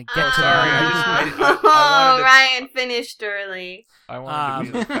 I was going to get to sorry, that. I wanted to- Ryan finished early. I wanted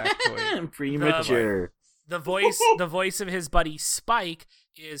to be the factoid. Premature. The voice of his buddy Spike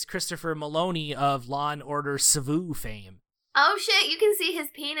is Christopher Maloney of Law and Order Savu fame. Oh shit, you can see his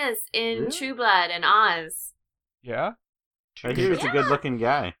penis in Really? True Blood and Oz. Yeah? I hear he's a good-looking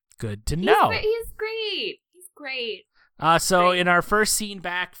guy. Good to know. He's great. He's great. So Great. in our first scene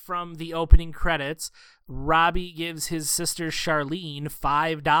back from the opening credits, Robbie gives his sister Charlene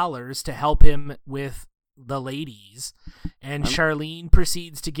 $5 to help him with the ladies, and Charlene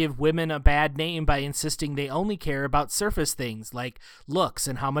proceeds to give women a bad name by insisting they only care about surface things like looks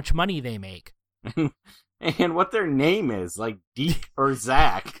and how much money they make. And what their name is, like Deke or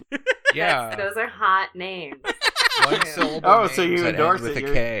Zach. Yeah. Those are hot names. One syllable Oh, so names you that end endorse with it.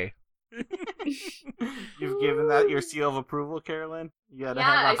 a K. You've given that your seal of approval, Carolyn? You gotta Yeah,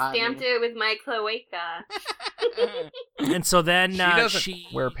 have a I hot stamped name. it with my cloaca. And so then She doesn't she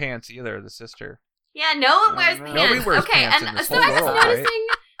wear pants either, the sister. Yeah, no one wears No, pants. nobody wears okay, pants and in this so whole I was world, right? noticing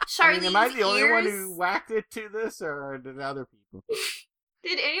Charlene's Am I the only ears. one who whacked it to this, or did other people?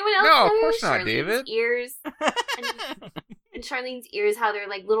 Did anyone else No, of notice course not, Charlene's David. ears? And Charlene's ears, how they're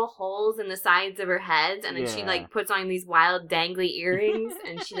like little holes in the sides of her head, and then she Yeah. like puts on these wild dangly earrings,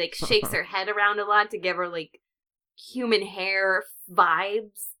 and she like shakes her head around a lot to give her like human hair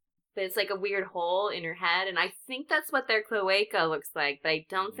vibes. But it's like a weird hole in her head, and I think that's what their cloaca looks like. But I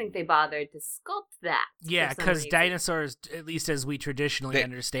don't think they bothered to sculpt that. Yeah, for some because reason. dinosaurs, at least as we traditionally They-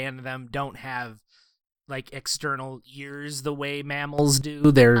 understand them, don't have like external ears the way mammals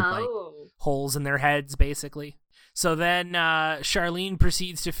do. They're like Oh. holes in their heads, basically. So then Charlene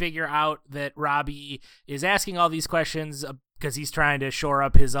proceeds to figure out that Robbie is asking all these questions because he's trying to shore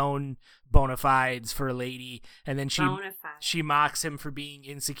up his own bona fides for a lady, and then Bonafide. she mocks him for being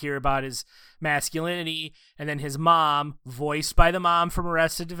insecure about his masculinity, and then his mom, voiced by the mom from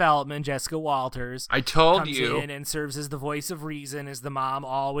Arrested Development, Jessica Walters, I told comes you. in and serves as the voice of reason, as the mom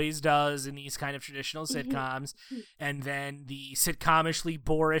always does in these kind of traditional sitcoms. And then the sitcomishly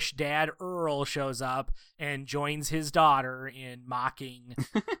boorish dad Earl shows up and joins his daughter in mocking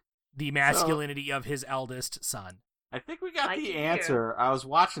the masculinity of his eldest son. I think we got Like the you. answer. I was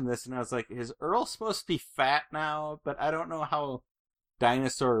watching this and I was like, is Earl supposed to be fat now? But I don't know how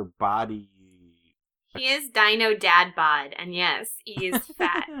dinosaur body... He is Dino Dad Bod, and yes, he is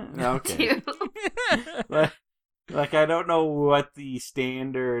fat. Okay. Too. Like, I don't know what the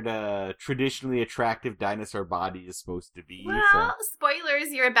standard, traditionally attractive dinosaur body is supposed to be. Well,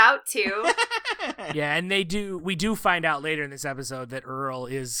 spoilers, you're about to. Yeah, and we do find out later in this episode that Earl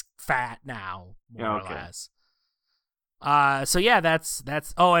is fat now, more Okay. or less. So yeah, that's.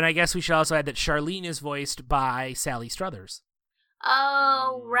 Oh, and I guess we should also add that Charlene is voiced by Sally Struthers.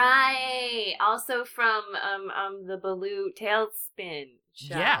 Oh, right. Also from the Baloo Tailspin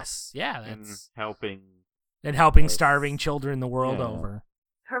show. Yes, yeah, And that's helping... and helping Yes. starving children the world Yeah. over.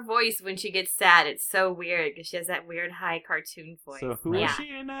 Her voice when she gets sad, it's so weird because she has that weird high cartoon voice. So who yeah. was she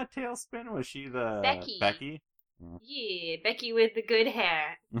in Tailspin? Was she the... Becky. Becky? Yeah, Becky with the good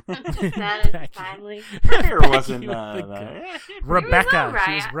hair. That is Becky. finally. Her hair wasn't... With the that- Rebecca. alright.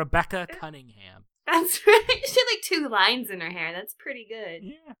 She was Rebecca Cunningham. That's right. She had like 2 lines in her hair. That's pretty good.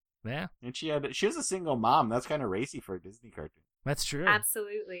 Yeah. Yeah, And she was a single mom. That's kind of racy for a Disney cartoon. that's true.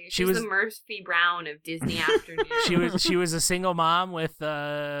 Absolutely. She She's was- the Murphy Brown of Disney afternoon. She was a single mom with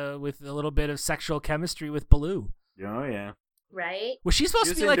a little bit of sexual chemistry with Baloo. Oh, yeah. Right? Was she supposed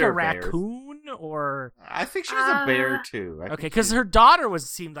She to was be like into a her bears. raccoon or I think she was a bear, too. I okay? think Because she- her daughter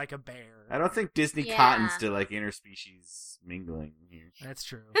seemed like a bear. I don't think Disney Yeah. cottons to, like, interspecies mingling here. That's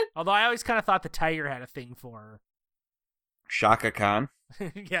true. Although I always kind of thought the tiger had a thing for Shaka Khan.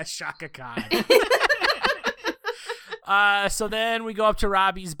 her. Yeah, Shaka Khan. So then we go up to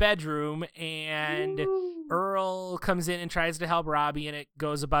Robbie's bedroom, and Earl comes in and tries to help Robbie, and it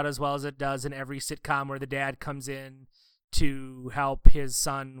goes about as well as it does in every sitcom where the dad comes in to help his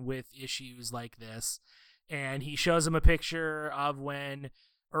son with issues like this. And he shows him a picture of when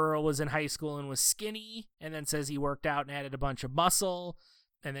Earl was in high school and was skinny, and then says he worked out and added a bunch of muscle,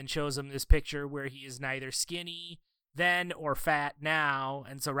 and then shows him this picture where he is neither skinny then or fat now.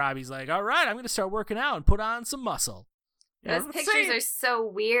 And so Robbie's like, all right, I'm going to start working out and put on some muscle. Those I'm pictures saying- are so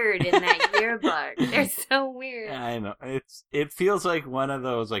weird in that yearbook. They're so weird. I know. It feels like one of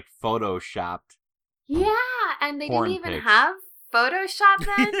those, like, photoshopped. Yeah, and they Porn didn't even pics. have Photoshop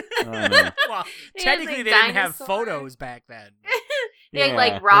then. I know. Well, They had, technically like, they didn't have dinosaur. photos back then. They had Yeah.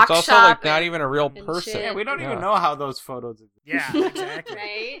 like rock It's also shop. like not even a real and person. shit. Yeah, we don't Yeah. even know how those photos exist. Yeah, exactly.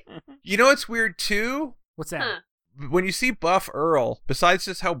 Right? You know what's weird too? What's that? Huh. when you see Buff Earl, besides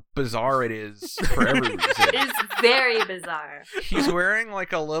just how bizarre it is for every reason, It's very bizarre. he's wearing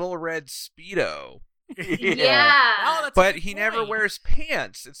like a little red Speedo. Yeah. Oh, that's a But good he never point. wears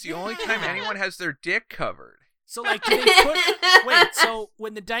pants. It's the only time Yeah. anyone has their dick covered. So, like, do they put... Wait, so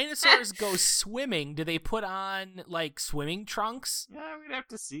when the dinosaurs go swimming, do they put on, like, swimming trunks? Yeah, we'd have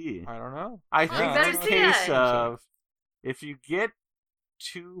to see. I don't know. I Yeah, think I it's better a see case that. of if you get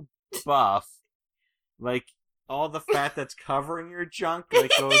too buff, like all the fat that's covering your junk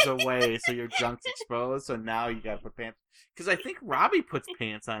like goes away, so your junk's exposed. So now you gotta put pants. Because I think Robbie puts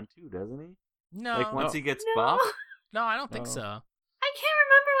pants on too, doesn't he? No. Like once he gets No. buff. No, I don't think No. so. I can't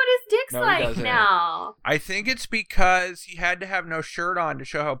remember what his dick's No, he like doesn't. now. I think it's because he had to have no shirt on to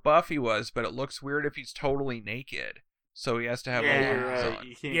show how buff he was, but it looks weird if he's totally naked. So he has to have Yeah, all you're clothes right. on.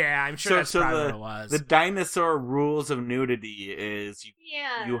 You can't- Yeah, I'm sure that's probably what it was. The dinosaur rules of nudity is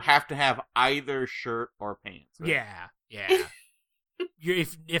Yeah. you have to have either shirt or pants. Right? Yeah.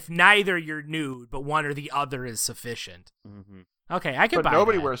 if neither you're nude, but one or the other is sufficient. Mm-hmm. Okay, I can But buy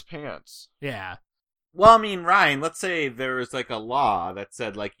nobody that. wears pants. Yeah. Well, I mean, Ryan, let's say there was like a law that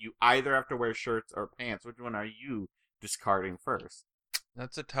said like you either have to wear shirts or pants. Which one are you discarding first?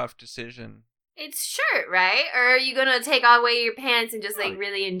 That's a tough decision. It's shirt, right? Or are you gonna take away your pants and just like Right.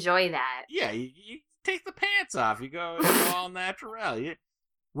 really enjoy that? Yeah, you take the pants off. You go all natural.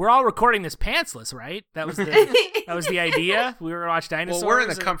 We're all recording this pantsless, right? That was the idea. We were gonna watch dinosaurs. Well, we're in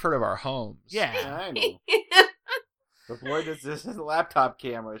the and- comfort of our homes. Yeah. I know. The boy does this laptop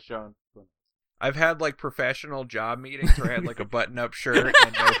camera showing. I've had like professional job meetings where I had like a button-up shirt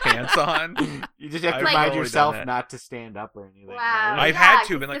and no pants on. You just have to I've remind totally yourself done that. not to stand up or anything. Wow. right? I've Yeah, had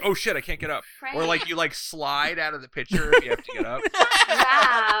to, been 'cause like, the oh shit, I can't get up. frame. Or like you like slide out of the picture if you have to get up.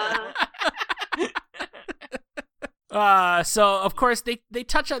 Wow. So of course they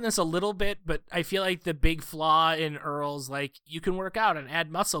touch on this a little bit, but I feel like the big flaw in Earl's like you can work out and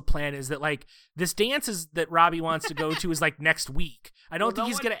add muscle plan is that like this dance is that Robbie wants to go to is like next week. I don't Well, think no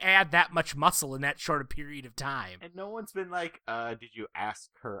he's one- gonna add that much muscle in that short a period of time. And no one's been like, did you ask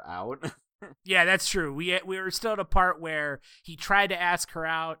her out? Yeah, that's true. We were still at a part where he tried to ask her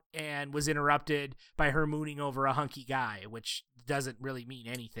out and was interrupted by her mooning over a hunky guy, which doesn't really mean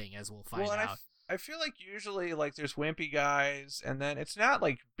anything, as we'll find Well, and out. I feel like usually like there's wimpy guys, and then it's not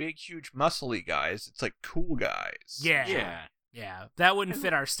like big, huge, muscly guys. It's like cool guys. Yeah. That wouldn't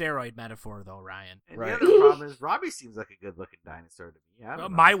fit our steroid metaphor, though, Ryan. And Right. the other problem is Robbie seems like a good-looking dinosaur to me. I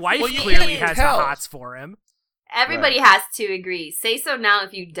don't know. My wife Well, you clearly can't has the tell. hots for him. Everybody has to agree. Say so now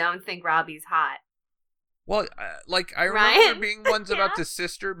if you don't think Robbie's hot. Well, like I remember Ryan? there being ones about Yeah. the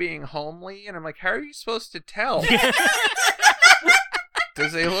sister being homely, and I'm like, how are you supposed to tell?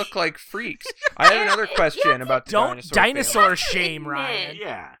 Does they look like freaks? I have another question about the Don't dinosaur. dinosaur family. shame, Admit. Ryan.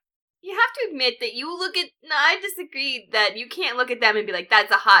 Yeah. You have to admit that you look at. No, I disagree that you can't look at them and be like,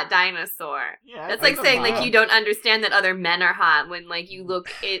 that's a hot dinosaur. Yeah. That's I like think saying I'm like you don't understand that other men are hot when like you look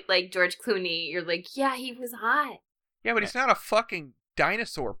at like George Clooney, you're like, yeah, he was hot. Yeah, but he's not a fucking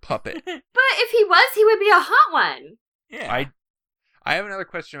dinosaur puppet. But if he was, he would be a hot one. Yeah. I have another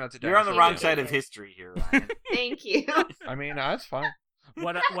question about the dinosaur. You're on the wrong Jesus. side of history here, Ryan. Thank you. I mean, that's fine.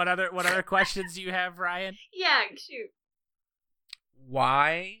 What other questions do you have, Ryan? Yeah, shoot.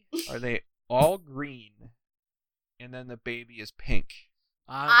 Why are they all green, and then the baby is pink?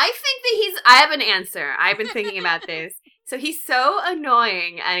 I think that I have an answer. I've been thinking about this. So he's so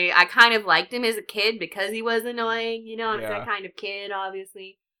annoying. I kind of liked him as a kid because he was annoying. You know, I'm Yeah. that kind of kid,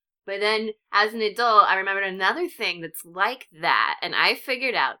 obviously. But then as an adult, I remembered another thing that's like that. And I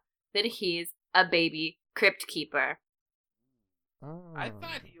figured out that he's a baby crypt keeper. Oh. I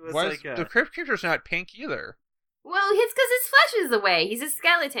thought he was Why like is- the a... crypt keeper's not pink either. Well, it's because his flesh is away. He's a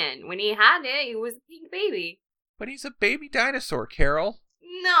skeleton. When he had it, he was a pink baby. But he's a baby dinosaur, Carol.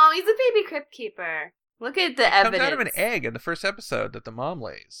 No, he's a baby crypt keeper. Look at the Comes evidence. out of an egg in the first episode that the mom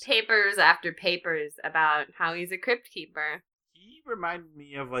lays. Papers after papers about how he's a crypt keeper. He reminded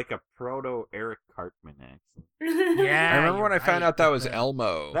me of like a proto Eric Cartman accent. Yeah, I remember when I you're found right. out that was The-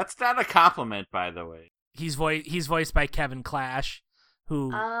 Elmo. That's not a compliment, by the way. He's voiced by Kevin Clash,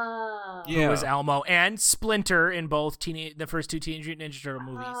 who Oh. Yeah. was Elmo, and Splinter in both the first two Teenage Mutant Ninja Turtle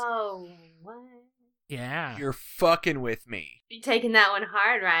movies. Oh, what? Yeah. You're fucking with me. You're taking that one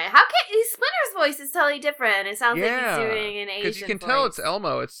hard, right? How can Splinter's voice is totally different? It sounds like he's doing an Asian Because you can tell voice. it's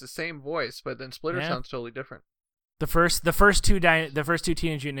Elmo. It's the same voice, but then Splitter Yeah. sounds totally different. The first two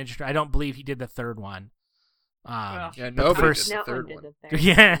Teenage Mutant Ninja Turtles. I don't believe he did the third one. Well, Yeah, but nobody first- did No the third one one. did the third.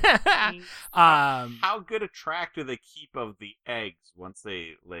 Yeah. How good a track do they keep of the eggs once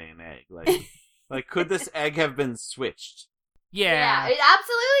they lay an egg? Like could this egg have been switched? Yeah. it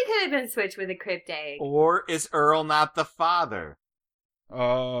absolutely could have been switched with a crypt egg. Or is Earl not the father?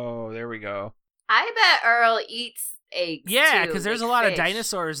 Oh, there we go. I bet Earl eats eggs. Yeah, too, because there's like a lot of fish.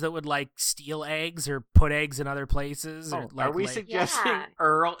 dinosaurs that would like steal eggs or put eggs in other places. Or, Oh, like, are we lay- suggesting Yeah.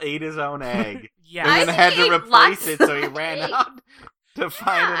 Earl ate his own egg Yeah. I and then think had he to ate replace lots it, so he of ran eggs. out to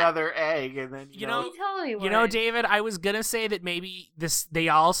find Yeah. another egg, and then You know- He totally would. You know, David, I was gonna say that maybe they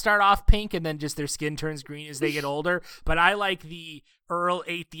all start off pink and then just their skin turns green as they get older, but I like the Earl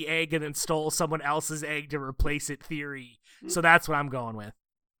ate the egg and then stole someone else's egg to replace it theory. So that's what I'm going with.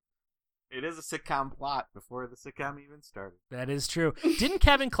 it is a sitcom plot before the sitcom even started. That is true. Didn't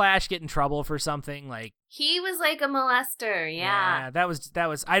Kevin Clash get in trouble for something? Like, He was like a molester. Yeah. that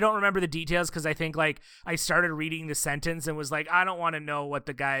was. I don't remember the details because I think like I started reading the sentence and was like, I don't want to know what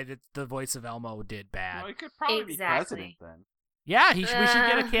the guy that's the voice of Elmo did bad. Well, he could probably Exactly. be president then. Yeah, we should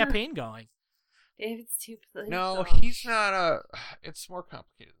get a campaign going. David's too political. No, he's not a. It's more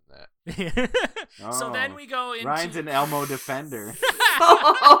complicated than that. So Oh. then we go into Ryan's an Elmo defender.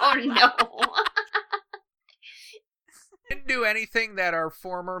 Oh no. Didn't do anything that our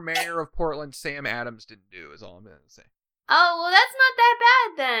former mayor of Portland, Sam Adams, didn't do. Is all I'm gonna say. Oh well, that's not that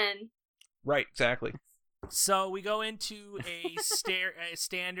bad then. Right, exactly. So we go into a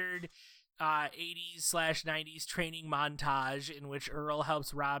standard 80s/90s training montage in which Earl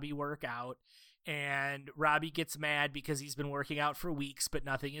helps Robbie work out, and Robbie gets mad because he's been working out for weeks, but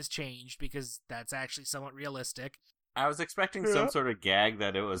nothing has changed because that's actually somewhat realistic. I was expecting some sort of gag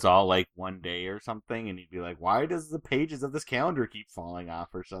that it was all like one day or something, and he'd be like, "Why does the pages of this calendar keep falling off?"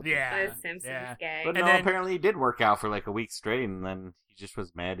 or something. Yeah, The Simpsons yeah. gag. But And no, then- apparently he did work out for like a week straight, and then he just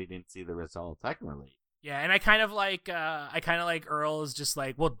was mad he didn't see the results. I can relate. Yeah, and I kind of like Earl is just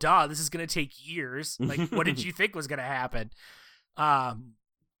like, well, duh, this is gonna take years. Like, what did you think was gonna happen?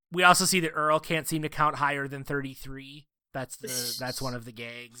 We also see that Earl can't seem to count higher than 33. That's one of the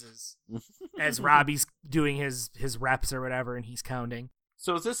gags as Robbie's doing his reps or whatever, and he's counting.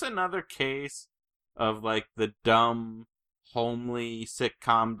 So is this another case of like the dumb, homely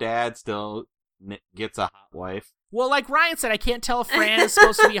sitcom dad still gets a hot wife? Well, like Ryan said, I can't tell if Fran is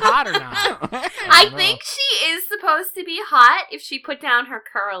supposed to be hot or not. I don't know. think she is supposed to be hot if she put down her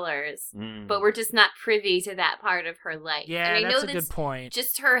curlers, but we're just not privy to that part of her life. Yeah, and I that's know a good point.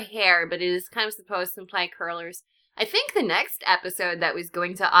 just her hair, but it is kind of supposed to imply curlers. I think the next episode that was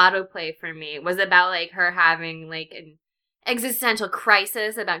going to autoplay for me was about like her having like an existential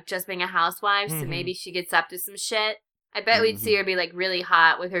crisis about just being a housewife, so Mhm. maybe she gets up to some shit. I bet we'd see her be like really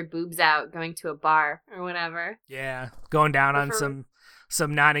hot with her boobs out going to a bar or whatever. Yeah, going down on For-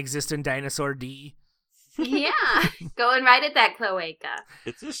 some non-existent dinosaur D. Yeah, going right at that cloaca.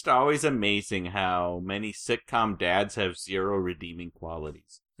 It's just always amazing how many sitcom dads have zero redeeming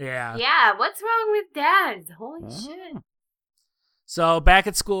qualities. Yeah. Yeah, what's wrong with dads? Holy shit. So back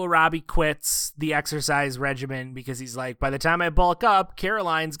at school, Robbie quits the exercise regimen because he's like, by the time I bulk up,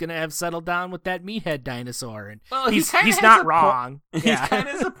 Caroline's gonna have settled down with that meathead dinosaur, and Well, he's kinda has not a wrong. He's Yeah, kind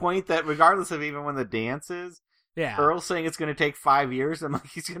of the point that regardless of even when the dance is, yeah, Earl's saying it's going to take 5 years. I'm like,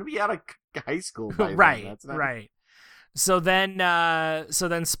 he's going to be out of high school by then. right, That's not... right. So then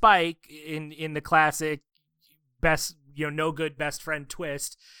Spike in the classic best, no good best friend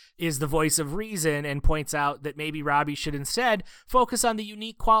twist is the voice of reason and points out that maybe Robbie should instead focus on the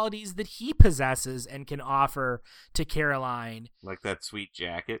unique qualities that he possesses and can offer to Caroline. Like that sweet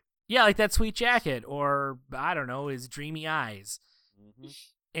jacket. Yeah, like that sweet jacket, or I don't know, his dreamy eyes. Mm-hmm.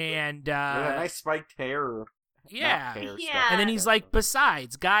 And that nice spiked hair. yeah. Not hair Yeah. stuff. And then he's like,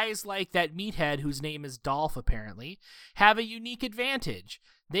 besides, guys like that meathead whose name is Dolph apparently have a unique advantage.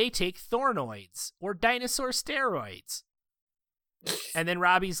 They take thornoids or dinosaur steroids. And then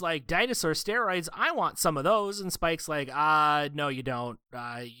Robbie's like, dinosaur steroids, I want some of those. And Spike's like, no, you don't.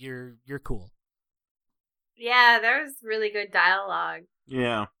 You're cool. Yeah, there was really good dialogue.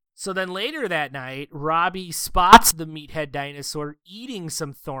 Yeah. So then later that night, Robbie spots the meathead dinosaur eating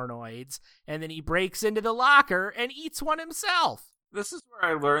some thornoids, and then he breaks into the locker and eats one himself. This is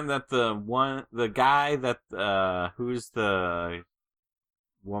where I learned that the guy that who's the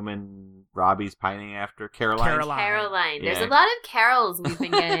woman Robbie's pining after, Caroline. Caroline. There's Yeah. a lot of carols we've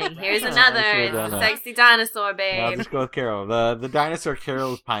been getting. Here's Yeah, another. I should've It's done a that. sexy dinosaur, I'll babe. just go with Carol. The dinosaur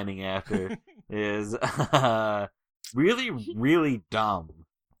Carol's pining after is really, really dumb.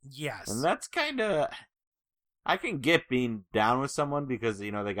 Yes. And that's kind of... I can get being down with someone because,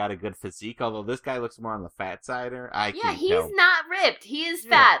 they got a good physique, although this guy looks more on the fat side. Yeah, can't he's tell. not ripped. He is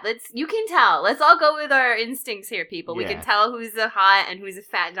Yeah. fat. You can tell. Let's all go with our instincts here, people. We Yeah. can tell who's a hot and who's a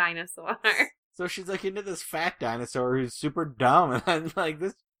fat dinosaur. So she's like into this fat dinosaur who's super dumb, and I'm like,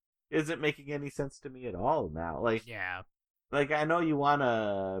 this isn't making any sense to me at all now. Like, Yeah. like, I know you want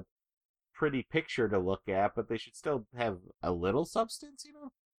a pretty picture to look at, but they should still have a little substance,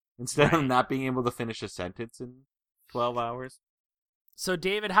 instead of not being able to finish a sentence in 12 hours. So,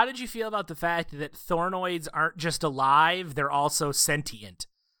 David, how did you feel about the fact that Thornoids aren't just alive, they're also sentient?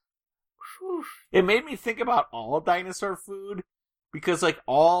 It made me think about all dinosaur food, because, like,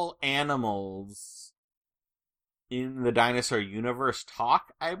 all animals in the dinosaur universe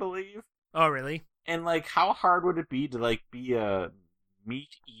talk, I believe. Oh, really? And, like, how hard would it be to, like, be a meat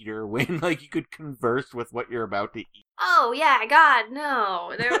eater when, like, you could converse with what you're about to eat? Oh, yeah, God,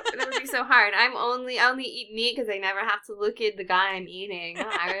 no. That would be so hard. I only eat meat because I never have to look at the guy I'm eating.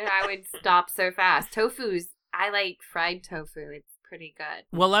 I would stop so fast. I like fried tofu. It's pretty good.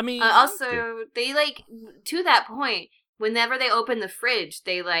 Well, let me... also, they, like, to that point, whenever they open the fridge,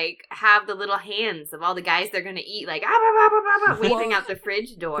 they, like, have the little hands of all the guys they're gonna eat, like, waving out the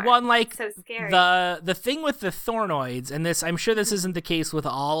fridge door. Well, and, like, so scary. The thing with the Thornoids, and I'm sure this isn't the case with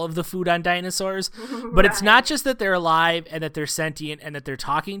all of the food on dinosaurs, but it's not just that they're alive and that they're sentient and that they're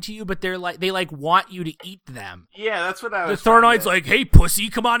talking to you, but they want you to eat them. Yeah, that's what I was. The Thornoids like, hey, pussy,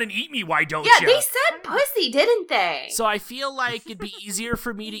 come on and eat me, why don't you? Yeah, they said pussy, didn't they? So I feel like it'd be easier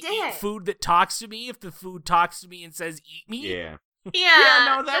for me to eat food that talks to me if the food talks to me and says, eat me. Yeah.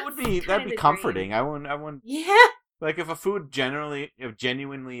 Yeah. No, that'd be comforting. I wouldn't. Yeah. Like, if a food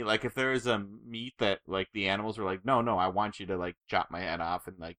genuinely, like, if there is a meat that, like, the animals were like, no, I want you to, like, chop my head off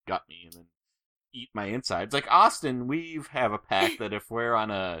and, like, gut me and then eat my insides. Like, Austin, we have a pact that if we're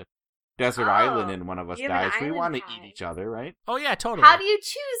on a desert island and one of us dies, we want to eat each other, right? Oh, yeah, totally. How do you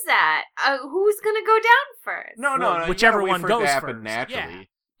choose that? Who's gonna go down first? No, whichever one goes happen first. naturally.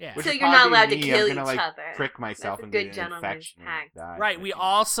 Yeah. So you're not allowed to me. kill I'm gonna, each like, other. Prick myself That's a and good get an gentleman's infection. pact. And die. Right, we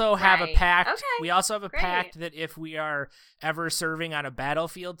also have a pact. Okay. We also have a Great. pact that if we are ever serving on a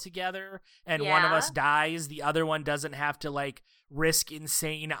battlefield together and one of us dies, the other one doesn't have to, like, risk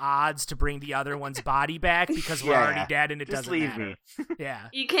insane odds to bring the other one's body back because we're already dead and it just doesn't leave matter. me. Yeah.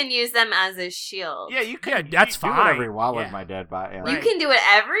 You can use them as a shield. Yeah, you can. Yeah, that's do fine. whatever you want Yeah. with my dead body. You can do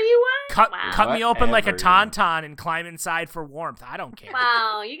whatever you want? Wow. Cut me open like a Whatever, yeah. tauntaun and climb inside for warmth. I don't care.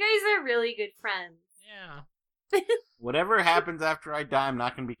 Wow, you guys are really good friends. Yeah. Whatever happens after I die, I'm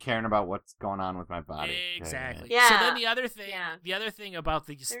not going to be caring about what's going on with my body. Exactly. Yeah. So then the other thing about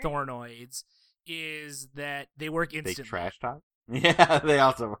these They're- Thornoids is that they work They instantly. trash talk? Yeah, they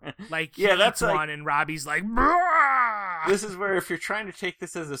also. Like, Yeah, he that's eats like- one and Robbie's like, "Brrrr!" This is where if you're trying to take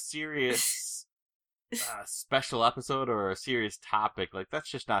this as a serious special episode or a serious topic, like, that's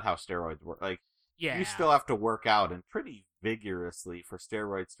just not how steroids work. Like, Yeah. you still have to work out and pretty vigorously for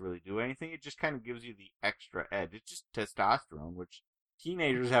steroids to really do anything. It just kind of gives you the extra edge. It's just testosterone, which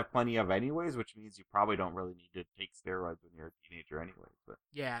teenagers have plenty of anyways, which means you probably don't really need to take steroids when you're a teenager anyways. But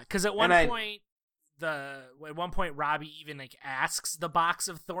Yeah, because at one point, Robbie even, like, asks the box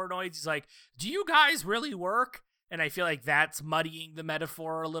of Thornoids, he's like, do you guys really work? And I feel like that's muddying the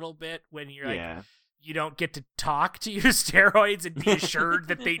metaphor a little bit when you're like, you don't get to talk to your steroids and be assured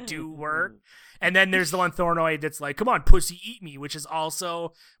that they do work. And then there's the one Thornoid that's like, come on, pussy, eat me, which is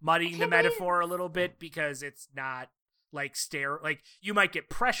also muddying the metaphor a little bit because it's not like like you might get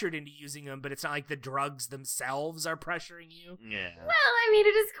pressured into using them, but it's not like the drugs themselves are pressuring you. Yeah. Well, I mean, it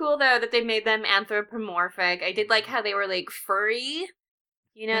is cool, though, that they made them anthropomorphic. I did like how they were, like, furry.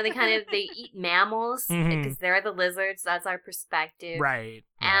 You know, they eat mammals because they're the lizards. That's our perspective. Right.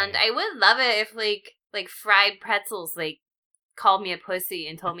 And I would love it if, like fried pretzels, like, called me a pussy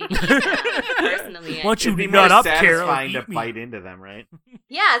and told me to eat them personally. Once you It'd be nut more up, Carol, satisfying to eat me. bite into them, right?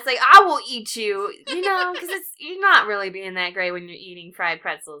 Yeah, it's like, I will eat you, you know, because you're not really being that great when you're eating fried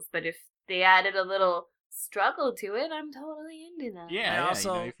pretzels. But if they added a little struggle to it, I'm totally into that. Yeah,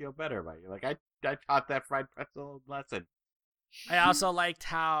 also- you feel better about it. Like, I taught that fried pretzel lesson. I also liked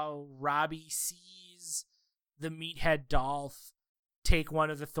how Robbie sees the meathead Dolph take one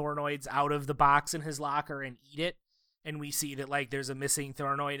of the Thornoids out of the box in his locker and eat it. And we see that, like, there's a missing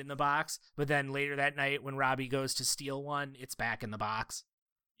Thornoid in the box. But then later that night, when Robbie goes to steal one, it's back in the box.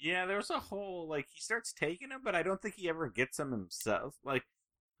 Yeah, there's a whole, like, he starts taking them, but I don't think he ever gets them himself. Like,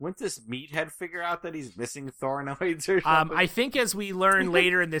 wouldn't this meathead figure out that he's missing Thornoids or something? I think as we learn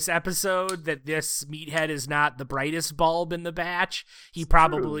later in this episode that this meathead is not the brightest bulb in the batch, he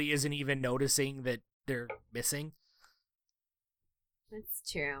probably isn't even noticing that they're missing.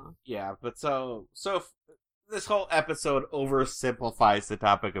 That's true. Yeah, but so this whole episode oversimplifies the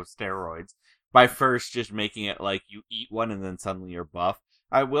topic of steroids by first just making it like you eat one and then suddenly you're buff.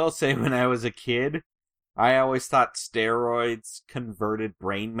 I will say when I was a kid, I always thought steroids converted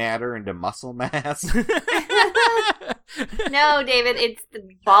brain matter into muscle mass. No, David, it's the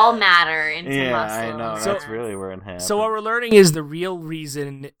ball matter into Yeah, muscle. I know. So- That's really where it happened. So what we're learning is the real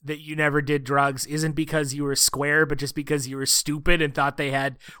reason that you never did drugs isn't because you were square, but just because you were stupid and thought they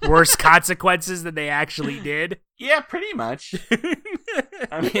had worse consequences than they actually did. Yeah, pretty much.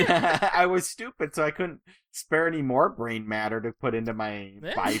 I mean, I was stupid, so I couldn't spare any more brain matter to put into my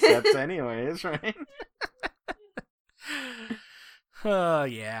biceps anyways, right? Oh,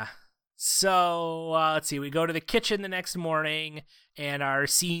 yeah. So, let's see. We go to the kitchen the next morning, and our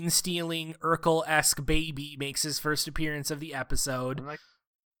scene-stealing Urkel-esque baby makes his first appearance of the episode. I'm like,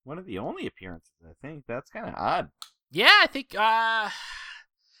 one of the only appearances, I think. That's kind of odd. Yeah, I think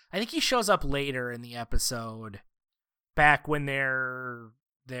he shows up later in the episode, back when they're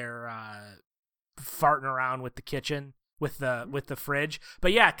farting around with the kitchen. With the fridge.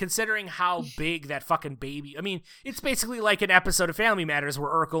 But yeah, considering how big that fucking baby... I mean, it's basically like an episode of Family Matters where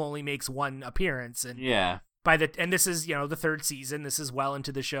Urkel only makes one appearance. And Yeah. and this is, the third season. This is well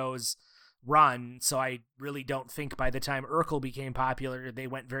into the show's run. So I really don't think by the time Urkel became popular, they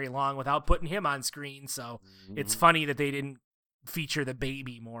went very long without putting him on screen. So it's funny that they didn't feature the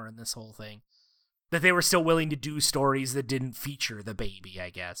baby more in this whole thing. That they were still willing to do stories that didn't feature the baby, I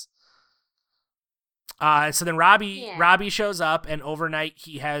guess. So then Robbie shows up, and overnight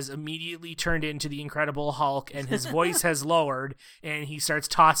he has immediately turned into the Incredible Hulk, and his voice has lowered, and he starts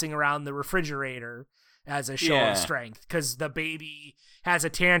tossing around the refrigerator as a show of strength, because the baby has a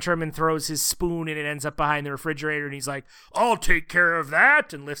tantrum and throws his spoon, and it ends up behind the refrigerator, and he's like, "I'll take care of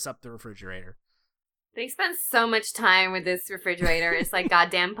that," and lifts up the refrigerator. They spent so much time with this refrigerator. It's like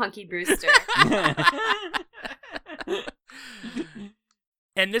goddamn Punky Brewster.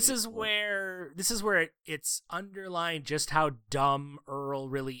 And this is where it's underlined just how dumb Earl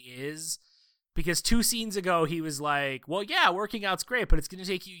really is. Because 2 scenes ago, he was like, well, yeah, working out's great, but it's going to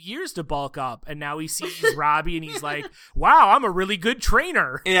take you years to bulk up. And now he sees Robbie and he's like, wow, I'm a really good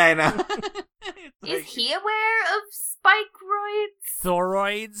trainer. Yeah, I know. Is he aware of spikeroids?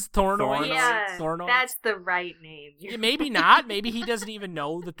 Thoroids? Thornoids? Yeah, Thornoids? that's the right name. Yeah, maybe not. Maybe he doesn't even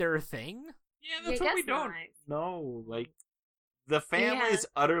know that they're a thing. Yeah, that's what we guess don't not. know. Like, the family is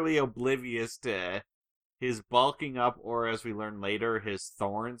utterly oblivious to his bulking up, or as we learn later, his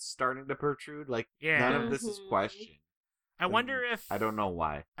thorns starting to protrude. Like, none of this is questioned. I wonder if... I don't know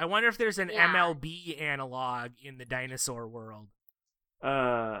why. I wonder if there's an MLB analog in the dinosaur world.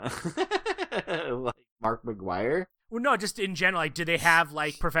 Like Mark McGuire? Well, no, just in general. Like, do they have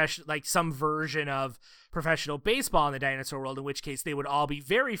some version of professional baseball in the dinosaur world? In which case, they would all be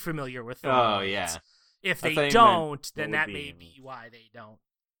very familiar with thorns. Oh, yeah. If they don't, then that may be why they don't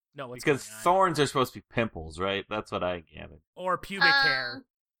know what's going on. Because thorns are supposed to be pimples, right? That's what I gathered. Or pubic hair.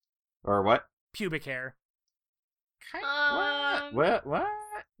 Or what? Pubic hair. What?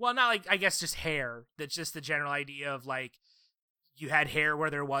 Well, not like, I guess just hair. That's just the general idea of, like, you had hair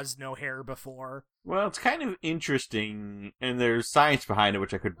where there was no hair before. Well, it's kind of interesting, and there's science behind it,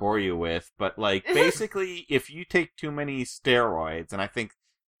 which I could bore you with, but, like, basically, if you take too many steroids, and I think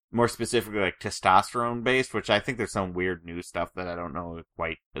more specifically, like, testosterone-based, which I think there's some weird new stuff that I don't know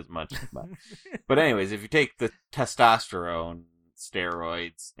quite as much about. But anyways, if you take the testosterone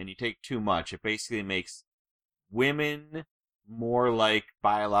steroids, and you take too much, it basically makes women more like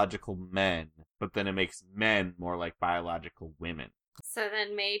biological men, but then it makes men more like biological women. So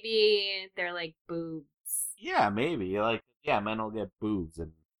then maybe they're like boobs. Yeah, maybe. Like, yeah, men will get boobs,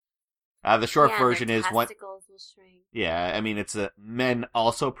 and the short version is what testicles will shrink. Yeah, I mean, it's men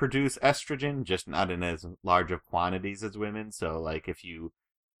also produce estrogen, just not in as large of quantities as women. So, like, if you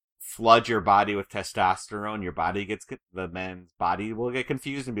flood your body with testosterone, the man's body will get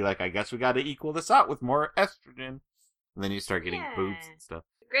confused and be like, I guess we got to equal this out with more estrogen. And then you start getting boobs and stuff.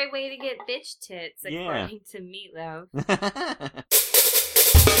 Great way to get bitch tits, according to Meatloaf.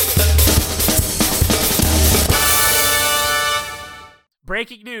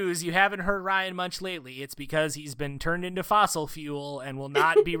 Breaking news, you haven't heard Ryan much lately. It's because he's been turned into fossil fuel and will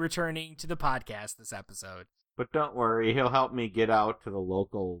not be returning to the podcast this episode. But don't worry, he'll help me get out to the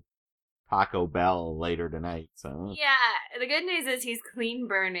local Taco Bell later tonight. So yeah, the good news is he's clean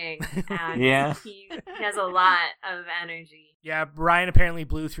burning. And he has a lot of energy. Yeah, Ryan apparently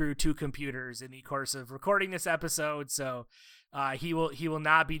blew through 2 computers in the course of recording this episode, so he will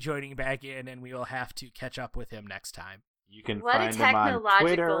not be joining back in, and we will have to catch up with him next time. You can find him on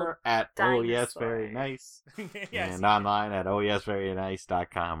Twitter at dinosaur. OYesVeryNice and online at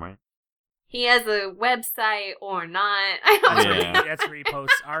OYesVeryNice.com, right? He has a website or not. I don't know. That's where he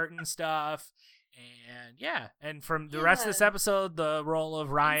posts art and stuff. And and from the rest of this episode, the role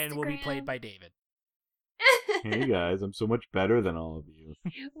of Ryan will be played by David. Hey guys, I'm so much better than all of you.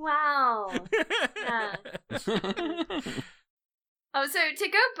 Wow. Yeah. Oh, so to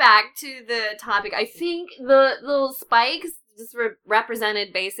go back to the topic, I think the little spikes just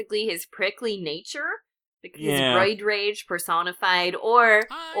represented basically his prickly nature, like his roid rage personified, or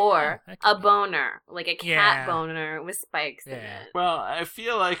a boner, like a cat boner with spikes in it. Well, I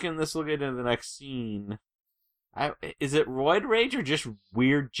feel like, and this will get into the next scene, is it roid rage or just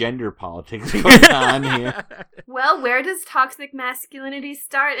weird gender politics going on here? Well, where does toxic masculinity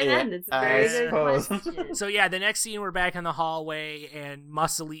start and end? It's a very good question. So yeah, the next scene we're back in the hallway and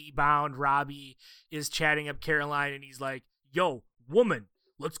muscly bound Robbie is chatting up Caroline and he's like, "Yo, woman,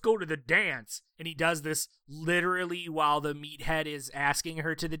 let's go to the dance." And he does this literally while the meathead is asking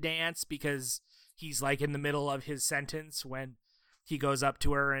her to the dance because he's like in the middle of his sentence when he goes up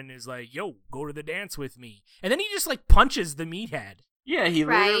to her and is like, "Yo, go to the dance with me." And then he just like punches the meathead. Yeah, he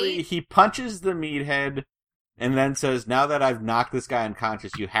literally he punches the meathead and then says, "Now that I've knocked this guy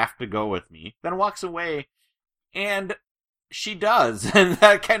unconscious, you have to go with me." Then walks away, and she does, and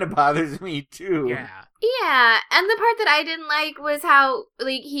that kind of bothers me too. Yeah, and the part that I didn't like was how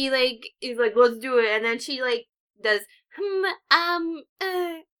like he like is like, "Let's do it," and then she like does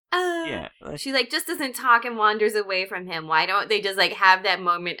she like just doesn't talk and wanders away from him. Why don't they just like have that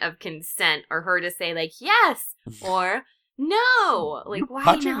moment of consent, or her to say like yes or no? Like, why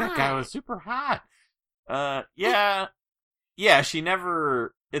punching not? That guy was super hot. Yeah. She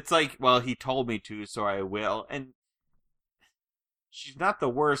never. It's like, well, he told me to, so I will. And she's not the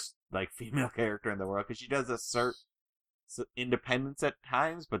worst like female character in the world because she does assert independence at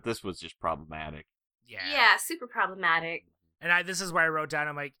times, but this was just problematic. Yeah, super problematic. And this is where I wrote down,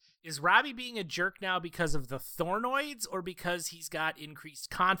 I'm like, is Robbie being a jerk now because of the Thornoids or because he's got increased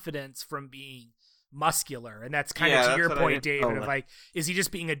confidence from being muscular? And that's kind of to your point, David, of like, is he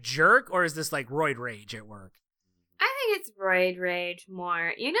just being a jerk or is this like roid rage at work? I think it's roid rage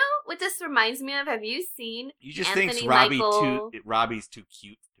more. You know what this reminds me of? Have you seen You just Anthony think Robbie's too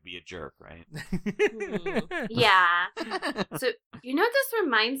cute to be a jerk, right? Yeah. So, you know what this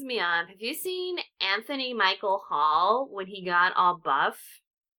reminds me of? Have you seen Anthony Michael Hall when he got all buff?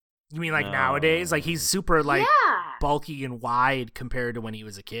 You mean like nowadays? Like he's super like bulky and wide compared to when he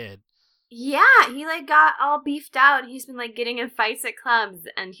was a kid. Yeah, he like got all beefed out. He's been like getting in fights at clubs,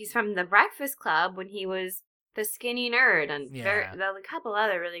 and he's from The Breakfast Club when he was the skinny nerd, and a couple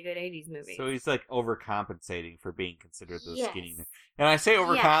other really good 80s movies. So he's like overcompensating for being considered the skinny nerd. And I say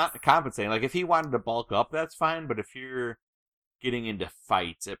overcompensating. Like if he wanted to bulk up, that's fine. But if you're getting into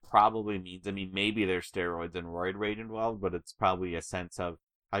fights, it probably means, I mean, maybe there's steroids and roid rage involved, but it's probably a sense of,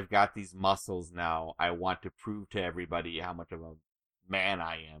 I've got these muscles now. I want to prove to everybody how much of a man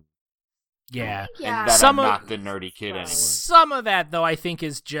I am. Yeah. And that I'm not the nerdy kid anymore. Some of that, though, I think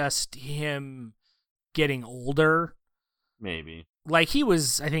is just him getting older. Maybe. Like, he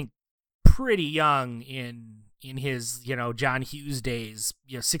was, I think, pretty young in his, John Hughes days.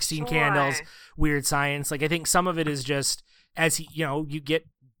 16 Candles, Weird Science. Like, I think some of it is just as he, you get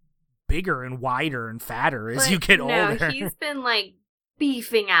bigger and wider and fatter as you get older. No, he's been, like,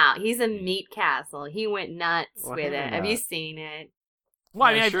 beefing out. He's a meat castle. He went nuts with it. Have you seen it? Well,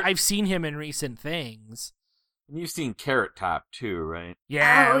 I mean, I've seen him in recent things. And you've seen Carrot Top, too, right?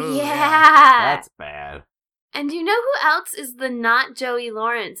 Yeah. Oh, yeah. That's bad. And do you know who else is the not Joey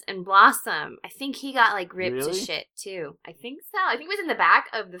Lawrence in Blossom? I think he got, like, ripped to shit, too. I think so. I think it was in the back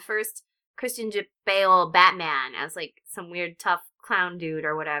of the first Christian Bale Batman as, like, some weird tough clown dude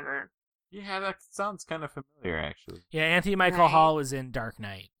or whatever. Yeah, that sounds kind of familiar, actually. Yeah, Anthony Michael Hall was in Dark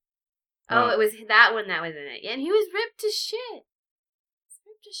Knight. Oh, it was that one that was in it. And he was ripped to shit.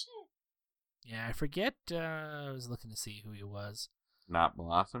 Yeah, I forget. I was looking to see who he was. Not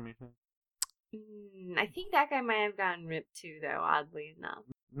Blossom, you think? I think that guy might have gotten ripped too, though, oddly enough.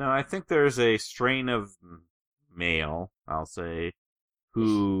 No, I think there's a strain of male, I'll say,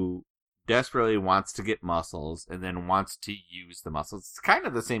 who desperately wants to get muscles and then wants to use the muscles. It's kind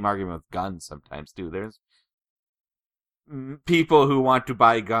of the same argument with guns sometimes, too. There's people who want to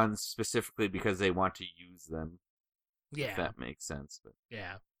buy guns specifically because they want to use them. Yeah. If that makes sense. But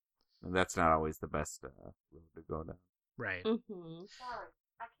yeah. And that's not always the best road to go down. Right. Mm-hmm. Sorry,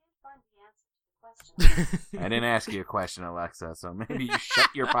 I can't find the answer to the question. I didn't ask you a question, Alexa, so maybe you shut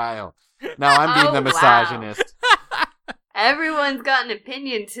your pile. No, I'm being the misogynist. Wow. Everyone's got an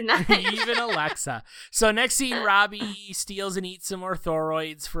opinion tonight. Even Alexa. So next scene, Robbie steals and eats some more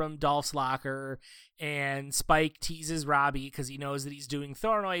Thoroids from Dolph's locker, and Spike teases Robbie because he knows that he's doing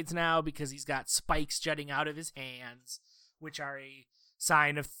Thornoids now because he's got spikes jutting out of his hands, which are a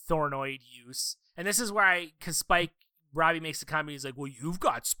sign of Thornoid use. And this is where because Spike Robbie makes a comment. He's like, "Well, you've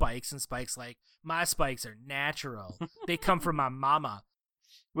got spikes," and Spike's like, "My spikes are natural. They come from my mama."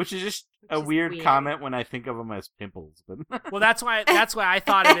 Which is just Which a is weird weird. comment when I think of them as pimples. But Well, that's why I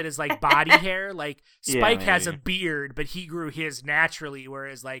thought of it as like body hair. Like Yeah, Spike has a maybe. beard, but he grew his naturally,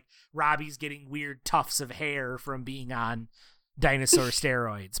 whereas like Robbie's getting weird tufts of hair from being on dinosaur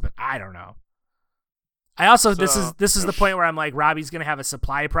steroids. But I don't know. I also this So- is the point where I'm like, Robbie's gonna have a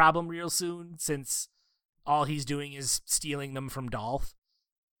supply problem real soon, since all he's doing is stealing them from Dolph.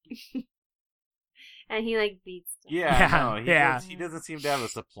 And he like beats them. yeah, no, Yeah. he doesn't seem to have a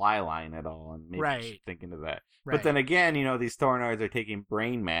supply line at all, and maybe I Right. should think into that. Right. But then again, these Thornoids are taking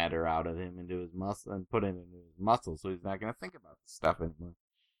brain matter out of him into his muscle and put it into his muscles, so he's not going to think about this stuff anymore.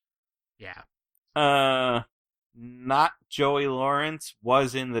 Yeah. Not Joey Lawrence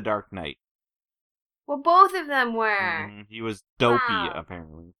was in The Dark Knight. Well, both of them were. He was dopey, Wow.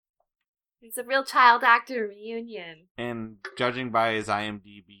 apparently. It's a real child actor reunion. And judging by his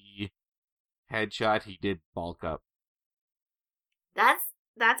IMDb headshot, he did bulk up. That's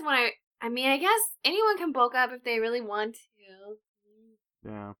when I mean, I guess anyone can bulk up if they really want to.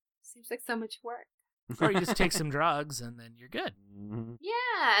 Yeah. Seems like so much work. Or you just take some drugs and then you're good. Mhm.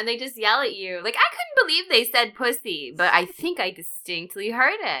 Yeah, and they just yell at you. Like, I couldn't believe they said pussy, but I think I distinctly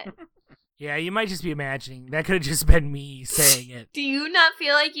heard it. Yeah, you might just be imagining. That could have just been me saying it. Do you not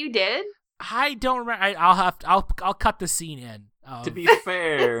feel like you did? I don't remember. I'll cut the scene in. To be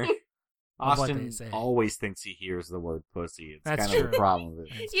fair, Of what they Austin say. always thinks he hears the word pussy. It's That's kind of true. the problem with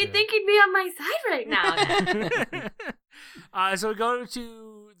it. That's You'd true. think you'd be on my side right now. Then. So we go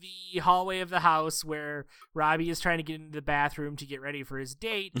to the hallway of the house where Robbie is trying to get into the bathroom to get ready for his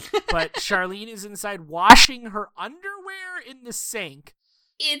date, but Charlene is inside washing her underwear in the sink,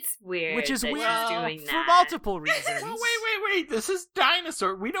 It's weird. which is that weird she's doing for that. multiple reasons. Well, wait. This is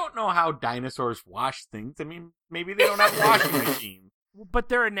dinosaur. We don't know how dinosaurs wash things. I mean, maybe they don't have washing machines. But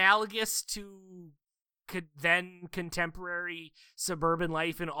they're analogous to contemporary suburban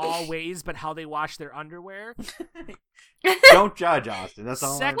life in all ways, but how they wash their underwear. Don't judge, Austin. That's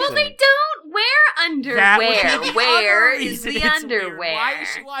all I'm Well, saying. they don't wear That would underwear. be the Where other is reason the it's weird. underwear? Why is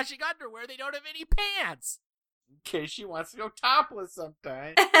she washing underwear? They don't have any pants. In case she wants to go topless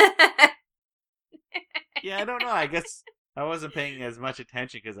sometime. Yeah, I don't know. I guess I wasn't paying as much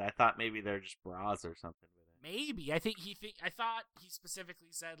attention because I thought maybe they're just bras or something with it. Maybe. I thought he specifically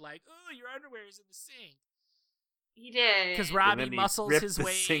said like, "Oh, your underwear is in the sink." He did. Because And Robbie then he muscles ripped his the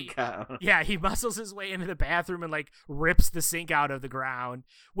way. sink out. Yeah, he muscles his way into the bathroom and like rips the sink out of the ground,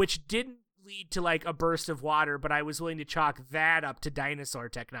 which didn't lead to like a burst of water, but I was willing to chalk that up to dinosaur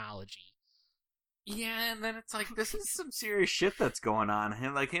technology. Yeah, and then it's like this is some serious shit that's going on.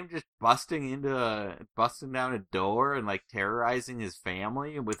 Him just busting down a door and like terrorizing his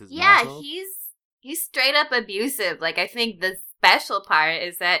family with his yeah, muscles. he's straight up abusive. Like, I think the special part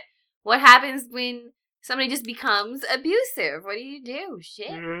is that what happens when somebody just becomes abusive? What do you do?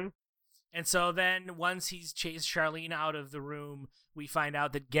 Shit. Mm-hmm. And so then once he's chased Charlene out of the room, we find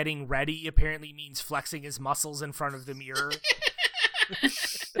out that getting ready apparently means flexing his muscles in front of the mirror.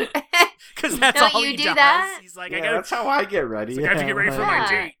 Because that's Don't all you he do does. that? He's like, Yeah, that's how I get ready. I have to get ready for my Yeah.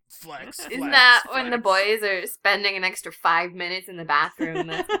 date. Flex. Isn't flex, that when the flex. boys are spending an extra 5 minutes in the bathroom?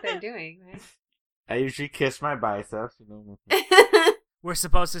 That's what they're doing, I usually kiss my biceps. right? We're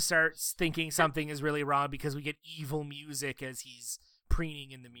supposed to start thinking something is really wrong because we get evil music as he's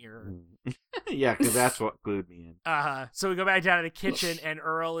preening in the mirror. Yeah, because that's what glued me in. So we go back down to the kitchen, and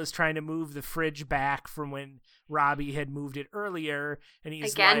Earl is trying to move the fridge back from when Robbie had moved it earlier, and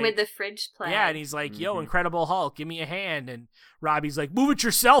he's Again like, with the fridge play. yeah, and he's like, "Yo, Mhm. Incredible Hulk, give me a hand." And Robbie's like, "Move it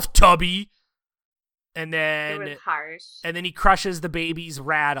yourself, Tubby." And It was then harsh. he crushes the baby's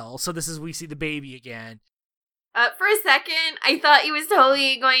rattle. So we see the baby again. For a second, I thought he was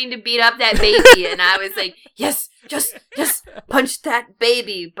totally going to beat up that baby, and I was like, yes, just punch that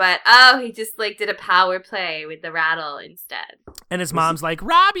baby. But, he just, like, did a power play with the rattle instead. And his mom's like,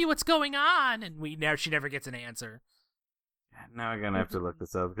 "Robbie, what's going on?" And she never gets an answer. Now I'm gonna have to look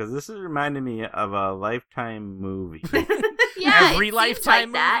this up because this is reminding me of a Lifetime movie Yeah, Every it seems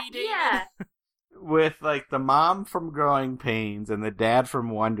Lifetime like that. movie, David. Yeah. with like the mom from Growing Pains and the dad from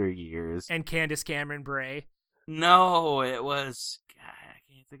Wonder Years. And Candace Cameron Bure. No, it was. God, I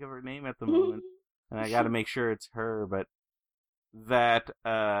can't think of her name at the moment, and I got to make sure it's her. But that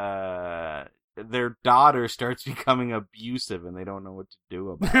their daughter starts becoming abusive, and they don't know what to do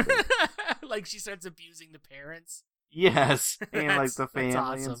about it. Like she starts abusing the parents. Yes, and like That's- the that's family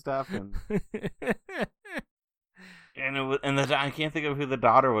awesome. and stuff, and I can't think of who the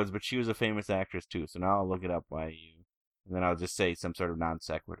daughter was, but she was a famous actress too. So now I'll look it up and then I'll just say some sort of non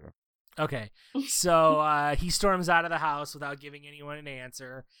sequitur. Okay, so he storms out of the house without giving anyone an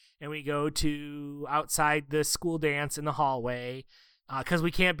answer, and we go to outside the school dance in the hallway, because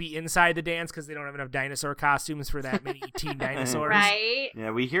we can't be inside the dance because they don't have enough dinosaur costumes for that many teen dinosaurs. Right?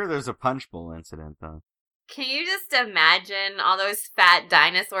 Yeah, we hear there's a punch bowl incident, though. Can you just imagine all those fat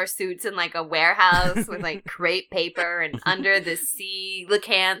dinosaur suits in like a warehouse with like crepe paper and under the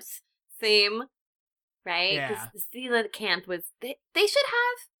coelacanth theme? Right? Yeah. Because the coelacanth was, they should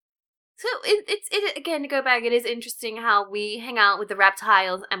have. So it's again, to go back, it is interesting how we hang out with the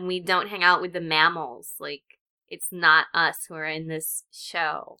reptiles and we don't hang out with the mammals. Like, it's not us who are in this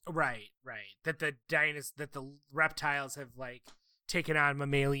show. Right. That the reptiles have like taken on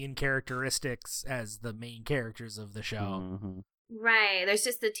mammalian characteristics as the main characters of the show. Mm-hmm. Right. There's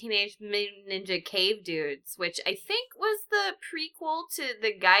just the Teenage Mutant Ninja Cave Dudes, which I think was the prequel to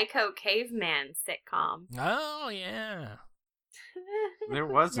the Geico Caveman sitcom. Oh yeah. There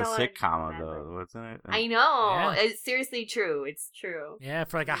was a No one sitcom, remembers. though, wasn't it? I know. Yeah. It's seriously true. It's true. Yeah,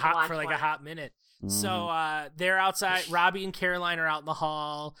 for like a Watch hot one. minute. Mhm. So they're outside. Robbie and Caroline are out in the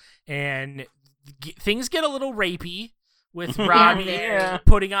hall, and things get a little rapey with Robbie Yeah.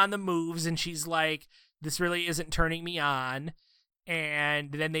 putting on the moves, and she's like, "This really isn't turning me on."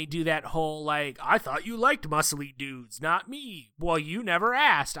 And then they do that whole like, "I thought you liked muscly dudes, not me." Well, you never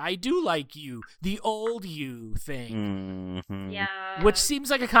asked. I do like you, the old you thing. Mm-hmm. Yeah. Which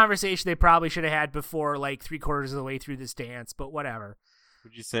seems like a conversation they probably should have had before, like 3/4 of the way through this dance, but whatever.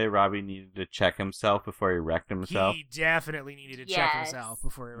 Would you say Robbie needed to check himself before he wrecked himself? He definitely needed to check Yes. himself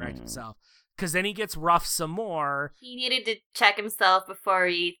before he wrecked Mm. himself. Because then he gets rough some more. He needed to check himself before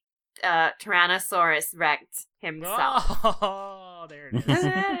he Tyrannosaurus wrecked himself. Oh, there it is.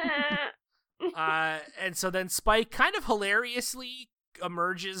 And so then Spike kind of hilariously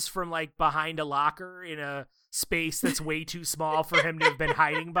emerges from like behind a locker in a space that's way too small for him to have been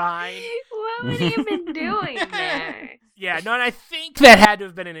hiding behind. What would he have been doing there? Yeah, no, and I think that had to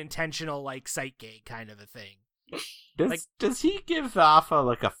have been an intentional like sight gag kind of a thing. Does he give off a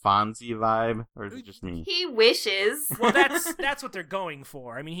Fonzie vibe, or is it just me? He wishes. Well, that's what they're going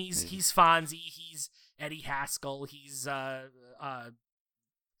for. I mean, he's Fonzie, he's Eddie Haskell, he's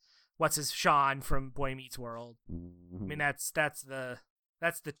what's his Sean from Boy Meets World. I mean, that's the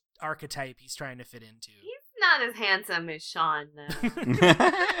archetype he's trying to fit into. He's not as handsome as Sean, though.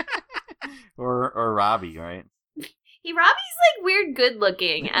 or Robbie, right? Robbie's like weird good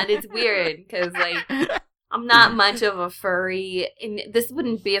looking, and it's weird because like I'm not much of a furry, and this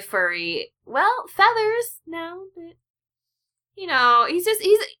wouldn't be a furry. Well, feathers, no, but you know,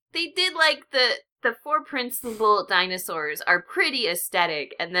 they did like the four principal dinosaurs are pretty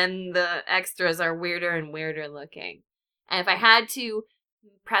aesthetic, and then the extras are weirder and weirder looking. And if I had to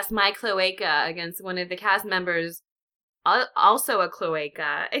press my cloaca against one of the cast members, also a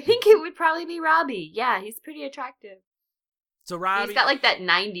cloaca, I think it would probably be Robbie. Yeah, he's pretty attractive. So Robbie, He's got like that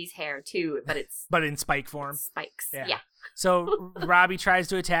 90s hair too, but in Spike form. spikes. Yeah. Yeah. So Robbie tries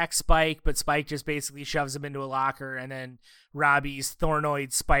to attack Spike, but Spike just basically shoves him into a locker, and then Robbie's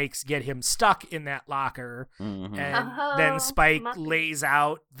Thornoid spikes get him stuck in that locker. Mm-hmm. And Oh, then Spike mucky. lays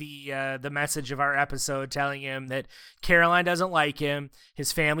out the message of our episode, telling him that Caroline doesn't like him,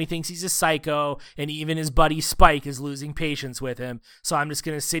 his family thinks he's a psycho, and even his buddy Spike is losing patience with him. So I'm just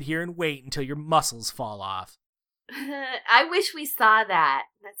gonna sit here and wait until your muscles fall off. I wish we saw that.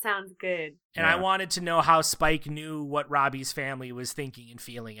 That sounds good. And I wanted to know how Spike knew what Robbie's family was thinking and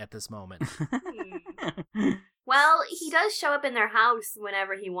feeling at this moment. Well, he does show up in their house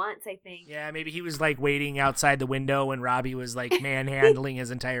whenever he wants, I think. Yeah, maybe he was like waiting outside the window when Robbie was like manhandling his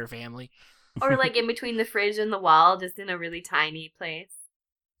entire family. Or like in between the fridge and the wall, just in a really tiny place.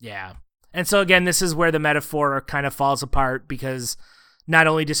 Yeah. And so again, this is where the metaphor kind of falls apart, because not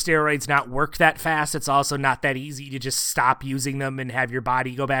only do steroids not work that fast, it's also not that easy to just stop using them and have your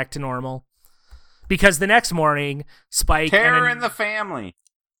body go back to normal. Because the next morning, Spike... Terror in the Family.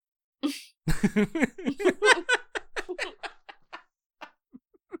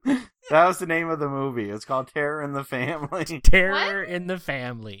 That was the name of the movie. It's called Terror in the Family. Terror in the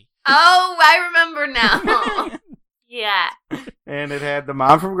Family. Oh, I remember now. Yeah. And it had the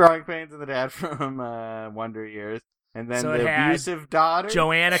mom from Growing Pains and the dad from Wonder Years. And then So it the had abusive daughter.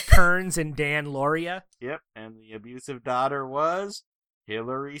 Joanna Kearns and Dan Loria. Yep. And the abusive daughter was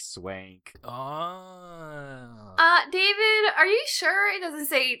Hilary Swank. Oh. David, are you sure it doesn't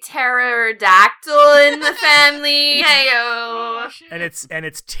say pterodactyl in the family? Heyo. And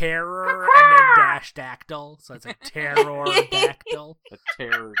it's terror and then dash dactyl. So it's like terror dactyl. A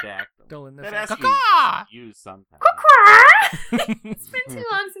pterodactyl. In the That has family. to Caw-caw! be used sometime. It's been too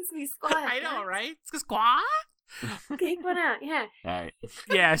long since we squatted. I know, right? It's 'cause squaw. Take one out, yeah. All right.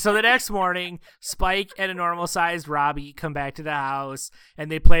 Yeah, so the next morning, Spike and a normal-sized Robbie come back to the house,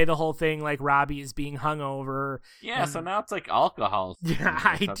 and they play the whole thing like Robbie is being hungover. Yeah, And- so now it's like alcohol. Yeah,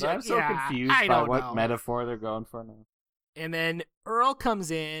 I'm so confused I by don't what know. metaphor they're going for now. And then Earl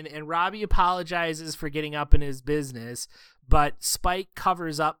comes in, and Robbie apologizes for getting up in his business, but Spike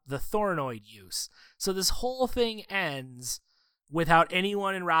covers up the Thornoid use. So this whole thing ends without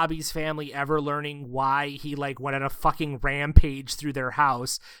anyone in Robbie's family ever learning why he went on a fucking rampage through their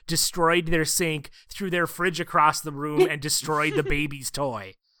house, destroyed their sink, threw their fridge across the room, and destroyed the baby's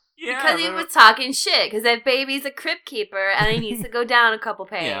toy. Yeah, Because he was talking shit. Because that baby's a crypt keeper and he needs to go down a couple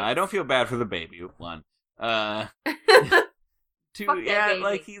pegs. Yeah, I don't feel bad for the baby. One. Two, Fuck that yeah, baby.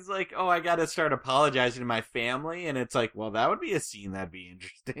 like he's like, oh, I gotta start apologizing to my family, and it's like, well, that would be a scene that'd be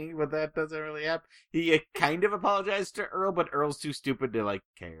interesting, but that doesn't really happen. He kind of apologized to Earl, but Earl's too stupid to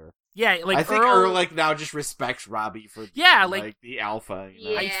care. Yeah, I think Earl now just respects Robbie for the alpha. You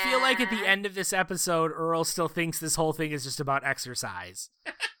know? Yeah. I feel like at the end of this episode, Earl still thinks this whole thing is just about exercise.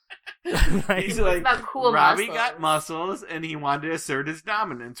 He's like, about cool Robbie muscles. got muscles, and he wanted to assert his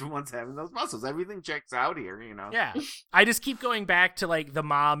dominance once having those muscles. Everything checks out here, you know? Yeah. I just keep going back to the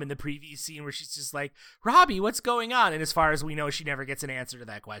mom in the previous scene where she's just like, Robbie, what's going on? And as far as we know, she never gets an answer to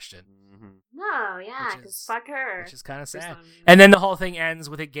that question. Mm-hmm. No, yeah, Which because is- fuck her. Which is kind of For sad. some reason. And then the whole thing ends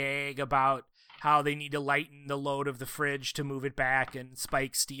with a gag about how they need to lighten the load of the fridge to move it back, and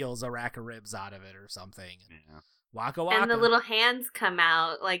Spike steals a rack of ribs out of it or something. Yeah. Waka waka. And the little hands come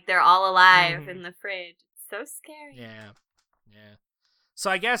out like they're all alive Mhm. in the fridge. It's so scary. Yeah. So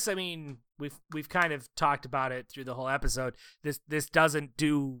I guess we've kind of talked about it through the whole episode. This isn't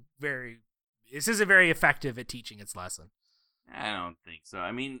very effective at teaching its lesson. I don't think so.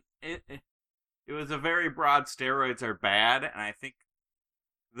 I mean, it was a very broad steroids are bad, and I think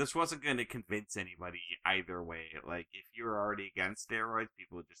this wasn't going to convince anybody either way. Like, if you were already against steroids,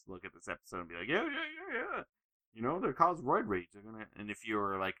 people would just look at this episode and be like, yeah. You know, they cause roid rage. And if you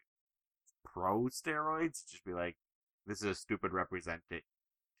were, pro steroids, just be like, this is a stupid representation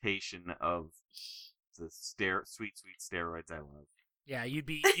of the sweet steroids I love. Yeah, you'd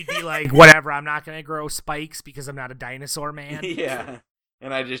be like, whatever, I'm not going to grow spikes because I'm not a dinosaur man. Yeah.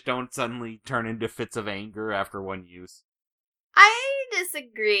 And I just don't suddenly turn into fits of anger after one use. I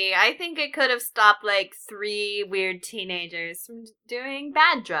disagree. I think it could have stopped 3 weird teenagers from doing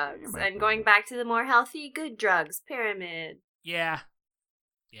bad drugs and going back to the more healthy, good drugs. Pyramid. Yeah.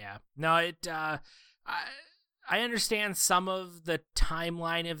 No, I understand some of the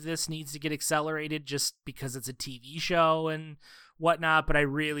timeline of this needs to get accelerated just because it's a TV show and whatnot, but I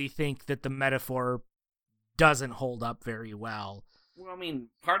really think that the metaphor doesn't hold up very well. Well, I mean,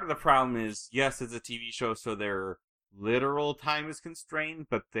 part of the problem is, yes, it's a TV show, so their literal time is constrained,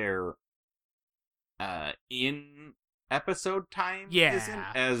 but their in episode time isn't,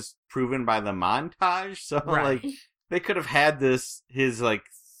 as proven by the montage. So, Right. they could have had his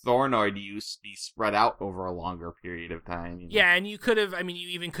Thornoid use be spread out over a longer period of time. You know? Yeah, and you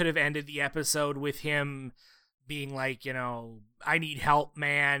even could have ended the episode with him being like, I need help,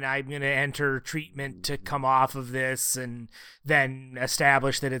 man. I'm going to enter treatment to come off of this, and then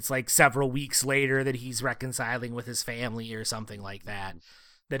establish that it's several weeks later that he's reconciling with his family or something like that.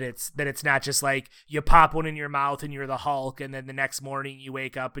 That it's not just you pop one in your mouth and you're the Hulk, and then the next morning you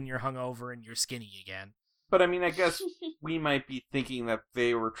wake up and you're hungover and you're skinny again. But I mean, I guess we might be thinking that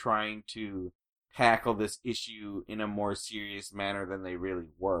they were trying to tackle this issue in a more serious manner than they really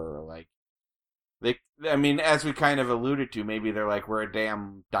were. As we kind of alluded to, maybe they're like, we're a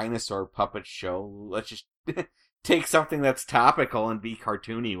damn dinosaur puppet show. Let's just take something that's topical and be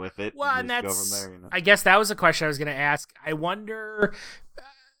cartoony with it. Well, and just that's, go from there, I guess that was a question I was going to ask. I wonder,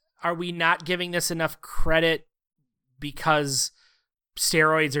 are we not giving this enough credit because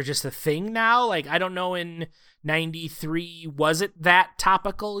steroids are just a thing now? I don't know, in 93, was it that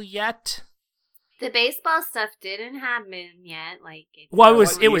topical yet? The baseball stuff didn't happen yet.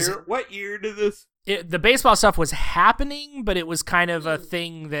 What year did this? The baseball stuff was happening, but it was kind of a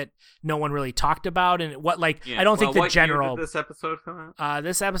thing that no one really talked about. And I don't think the general. What year did this episode come out?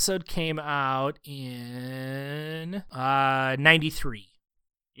 This episode came out in 93.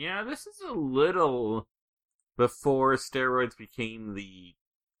 Yeah, this is a little before steroids became the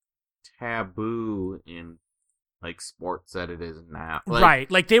taboo in sports that it is now. Right,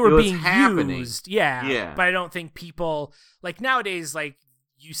 they were being happening. used. Yeah. But I don't think people nowadays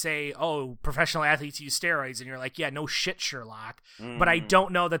you say, oh, professional athletes use steroids, and you're like, yeah, no shit, Sherlock. Mm. But I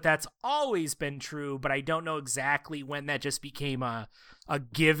don't know that that's always been true, but I don't know exactly when that just became a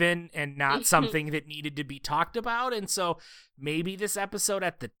given and not something that needed to be talked about. And so maybe this episode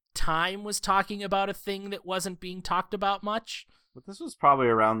at the time was talking about a thing that wasn't being talked about much. But this was probably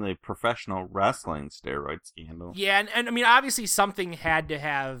around the professional wrestling steroid scandal. Yeah, and I mean, obviously something had to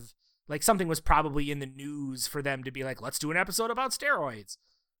have, like, something was probably in the news for them to be like, let's do an episode about steroids.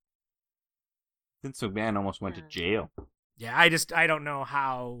 Vince McMahon almost went to jail. Yeah, I don't know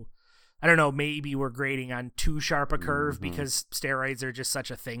how, I don't know, maybe we're grading on too sharp a curve because steroids are just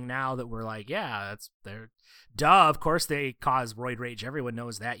such a thing now that we're like, yeah, duh, of course they cause roid rage. Everyone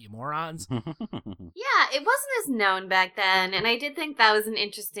knows that, you morons. Yeah, it wasn't as known back then, and I did think that was an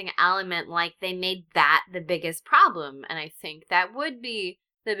interesting element, like they made that the biggest problem, and I think that would be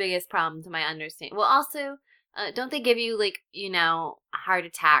the biggest problem to my understanding. Well, also, don't they give you, like, you know, heart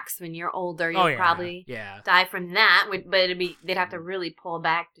attacks when you're older? You'll probably die from that, but they'd have to really pull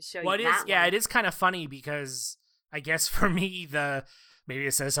back to show you that. Yeah, it is kind of funny because I guess for me, maybe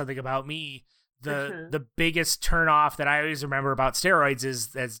it says something about me. The biggest turnoff that I always remember about steroids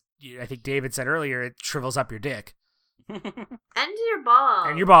is, as I think David said earlier, it shrivels up your dick. And your balls.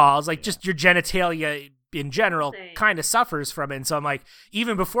 And your balls. Like, just your genitalia in general kind of suffers from it. And so I'm like,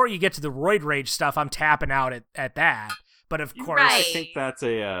 even before you get to the roid rage stuff, I'm tapping out at that. But of course... I think that's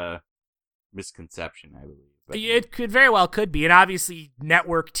a misconception, I believe. But it could be. And obviously,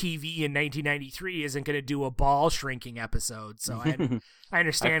 network TV in 1993 isn't going to do a ball shrinking episode. So I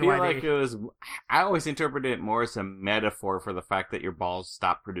understand why it was... I always interpreted it more as a metaphor for the fact that your balls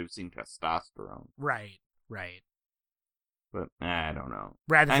stop producing testosterone. Right. But I don't know.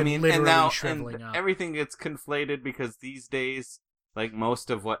 Rather than literally shriveling up. Everything gets conflated because these days, like, most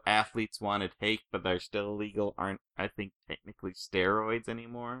of what athletes want to take, but they're still illegal, aren't, I think, technically steroids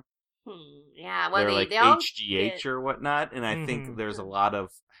anymore. Yeah, well, they're like they all HGH or whatnot, and I think there's a lot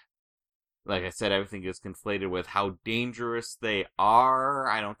of, like I said, everything is conflated with how dangerous they are.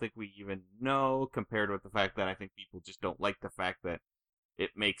 I don't think we even know, compared with the fact that I think people just don't like the fact that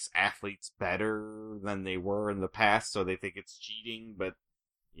it makes athletes better than they were in the past, so they think it's cheating, but,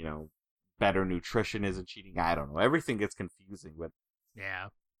 you know, better nutrition isn't cheating. I don't know. Everything gets confusing, but... Yeah.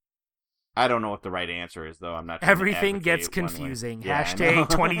 I don't know what the right answer is, though. I'm not. Everything gets confusing. Yeah, Hashtag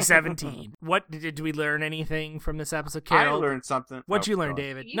 2017. What did we learn anything from this episode, Carol? I learned something. What'd you learn,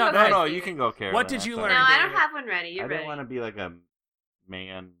 David? No, you can go, Carol. What did you learn? No, I don't have one ready. You're ready. I don't want to be like a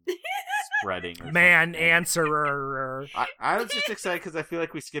man spreading. Man answerer. I was just excited because I feel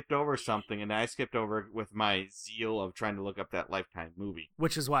like we skipped over something, and I skipped over with my zeal of trying to look up that Lifetime movie.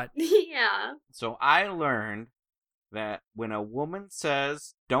 Which is what? Yeah. So I learned that when a woman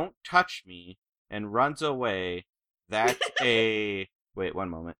says, "Don't touch me," and runs away, that's a... Wait, one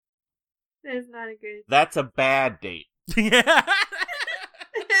moment. That's not a good... That's a bad date. Yeah.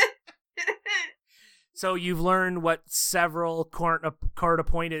 So you've learned what several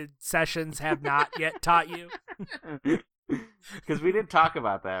court-appointed sessions have not yet taught you? Because we didn't talk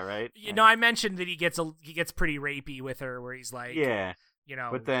about that, right? You know, I mentioned that he gets pretty rapey with her, where he's like... Yeah. You know,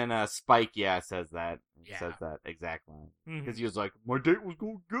 but then Spike, says that. Yeah. Says that exact line. Because he was like, my date was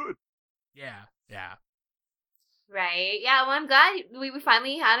going good. Yeah. Right. Yeah, well, I'm glad we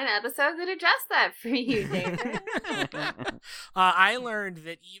finally had an episode that addressed that for you, David. I learned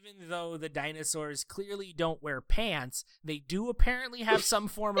that even though the dinosaurs clearly don't wear pants, they do apparently have some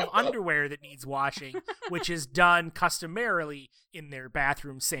form of underwear that needs washing, which is done customarily in their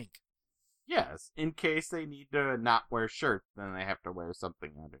bathroom sink. Yes, in case they need to not wear shirts, then they have to wear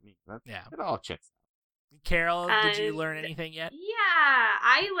something underneath. It all checks out. Carol, did you learn anything yet? Yeah,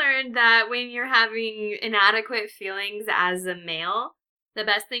 I learned that when you're having inadequate feelings as a male, the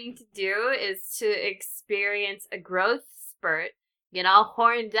best thing to do is to experience a growth spurt, get all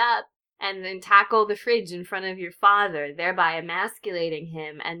horned up, and then tackle the fridge in front of your father, thereby emasculating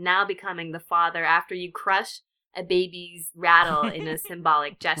him and now becoming the father after you crush a baby's rattle in a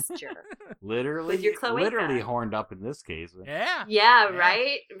symbolic gesture. Literally, with your cloaca. Literally horned up in this case. Yeah,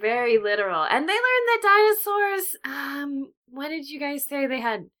 right? Very literal. And they learned that dinosaurs, what did you guys say? They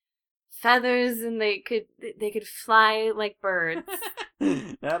had feathers and they could fly like birds.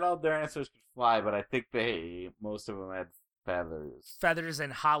 Not all dinosaurs could fly, but I think most of them had feathers. Feathers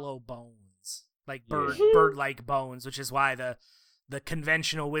and hollow bones. Like bird-like bones, which is why the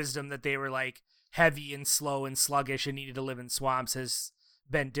conventional wisdom that they were like heavy and slow and sluggish and needed to live in swamps has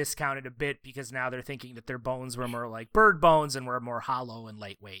been discounted a bit, because now they're thinking that their bones were more like bird bones and were more hollow and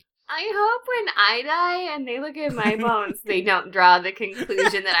lightweight. I hope when I die and they look at my bones, they don't draw the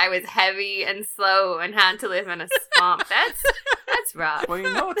conclusion that I was heavy and slow and had to live in a swamp. That's rough. Well,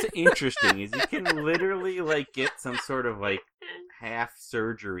 you know what's interesting is you can literally like get some sort of like half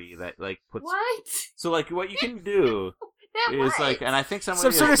surgery that like puts... What? So like what you can do It's like, and I think somebody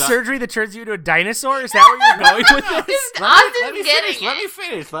Some sort of has done- surgery that turns you into a dinosaur? Is that where you're going with this? Let me Austin's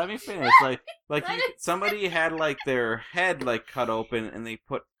Let me finish. Like somebody had like their head like cut open, and they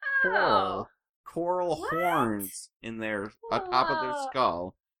put coral horns in their on top of their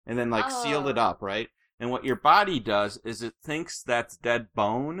skull, and then like sealed it up, right? And what your body does is it thinks that's dead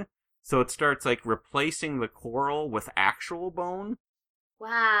bone, so it starts like replacing the coral with actual bone.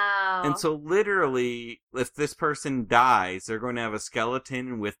 Wow. And so literally, if this person dies, they're going to have a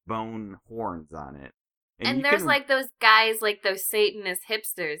skeleton with bone horns on it. And you there's can- like those guys, like those Satanist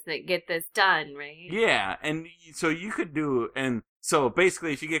hipsters that get this done, right? Yeah, and so you could do, and so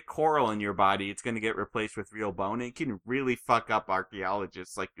basically if you get coral in your body, it's going to get replaced with real bone, and it can really fuck up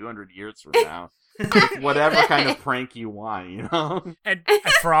archaeologists like 200 years from now. With whatever kind of prank you want, you know? And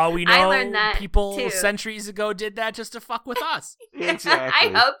for all we I know, learned that, people too. centuries ago did that just to fuck with us. Exactly.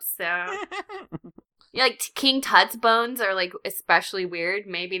 I hope so. Yeah, like King Tut's bones are like especially weird.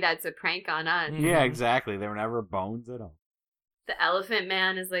 Maybe that's a prank on us. Yeah, exactly. There were never bones at all. The Elephant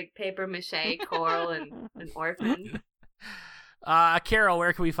Man is like paper mache, coral, and an orphan. Carol,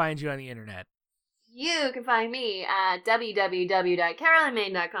 where can we find you on the internet? You can find me at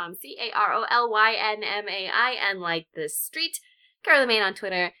www.carolynmain.com, CarolynMain, like the street. Carolyn Main on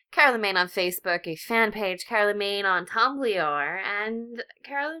Twitter, Carolyn Main on Facebook, a fan page, Carolyn Main on Tumblr, and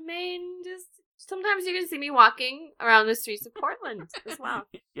Carolyn Main just... Sometimes you can see me walking around the streets of Portland as well.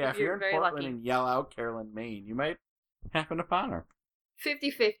 Yeah, if you're in very Portland lucky. and yell out Carolyn Main, you might happen upon her.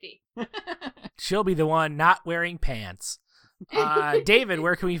 50-50. She'll be the one not wearing pants. David,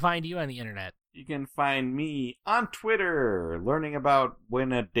 where can we find you on the internet? You can find me on Twitter, learning about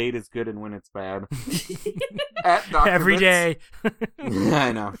when a date is good and when it's bad. At Dr. Every day.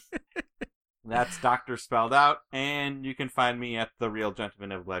 I know. That's Doctor spelled out, and you can find me at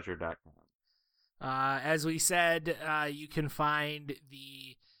therealgentlemanofleisure.com. As we said, you can find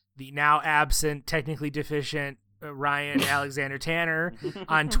the now absent, technically deficient Ryan Alexander Tanner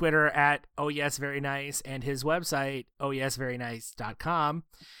on Twitter at ohyesverynice and his website ohyesverynice.com.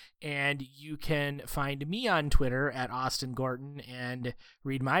 And you can find me on Twitter at Austin Gorton and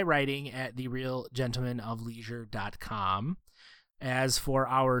read my writing at therealgentlemanofleisure.com. As for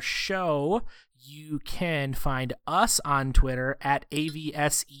our show, you can find us on Twitter at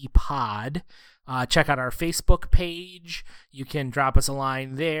AVSEPod. Check out our Facebook page. You can drop us a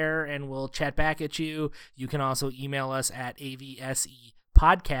line there and we'll chat back at you. You can also email us at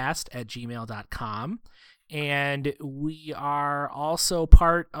avsepodcast@gmail.com. And we are also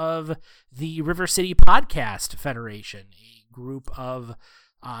part of the River City Podcast Federation, a group of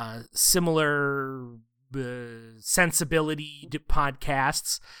similar sensibility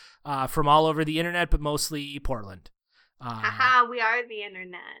podcasts from all over the internet, but mostly Portland. Haha, we are the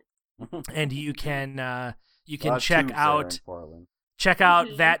internet. And you can Check check out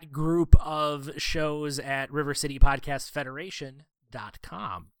that group of shows at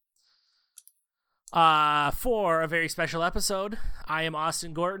rivercitypodcastfederation.com. For a very special episode, I am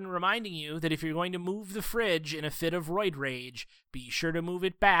Austin Gorton, reminding you that if you're going to move the fridge in a fit of roid rage, be sure to move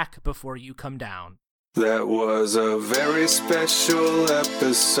it back before you come down. That was a very special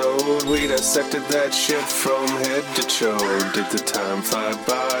episode. We dissected that shit from head to toe. Did the time fly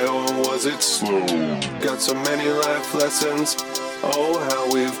by or was it slow? Got so many life lessons. Oh, how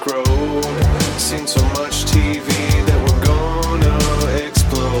we've grown. Seen so much TV that we're gonna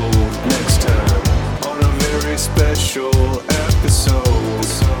explode next time on a very special episode.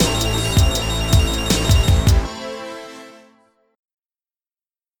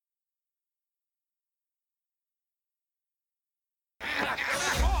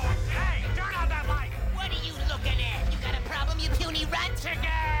 Hey, turn on that light! What are you looking at? You got a problem, you puny rat? Or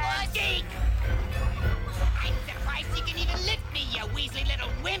geek? I'm surprised you can even lift me, you weaselly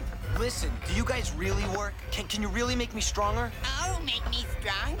little wimp! Listen, do you guys really work? Can you really make me stronger? Oh, make me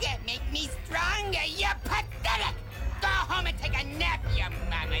stronger, you pathetic! Go home and take a nap, you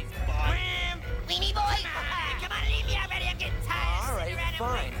mama's boy! Weenie boy! Come on, leave me already, I'm getting tired! All right, Running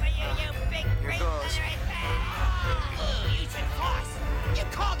fine. for you, you big Here great goes. Oh, you should floss! You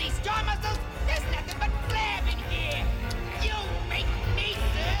call these jaw muscles? There's nothing but blab in here! You make me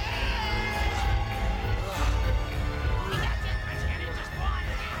sick! We got this much here in just one!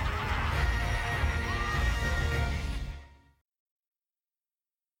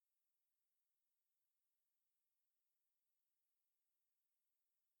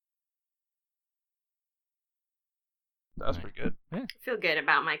 That was pretty good. I feel good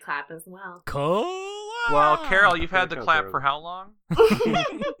about my clap as well. Cool. Well, Carol, you've had the Go clap through. for how long?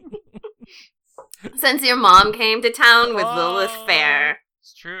 Since your mom came to town with Lilith Fair.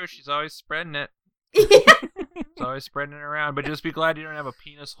 It's true. She's always spreading it. It's always spreading it around. But just be glad you don't have a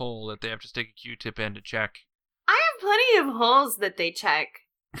penis hole that they have to stick a Q-tip in to check. I have plenty of holes that they check.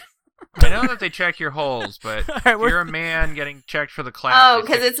 I know that they check your holes, but right, you're a man getting checked for the clap. Oh,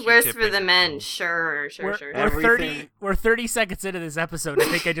 because it's worse for the men. Sure. We're 30 seconds into this episode. I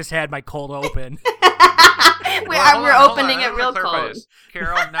think I just had my cold open. We're opening it real cold.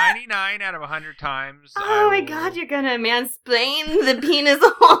 Carol, 99 out of 100 times. Oh my god, you're gonna mansplain the penis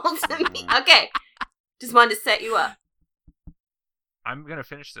hole to me. Okay. Just wanted to set you up. I'm gonna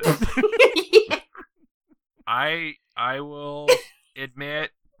finish this. Yeah. I will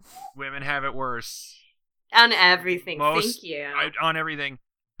admit women have it worse. On everything. Thank you. On everything,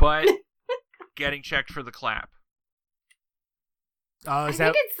 but getting checked for the clap. Oh, is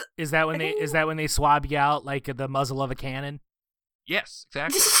that when they swab you out like the muzzle of a cannon? Yes,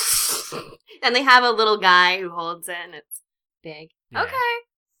 exactly. And they have a little guy who holds it, and it's big. Yeah. Okay.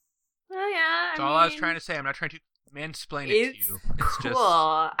 Well, yeah. That's all I was trying to say. I'm not trying to mansplain it to you. It's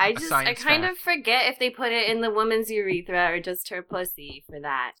cool. just I kind of forget if they put it in the woman's urethra or just her pussy for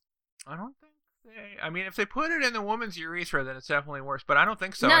that. I don't think I mean, if they put it in the woman's urethra, then it's definitely worse. But I don't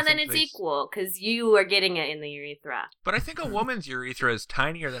think so. No, then it's equal because you are getting it in the urethra. But I think a woman's urethra is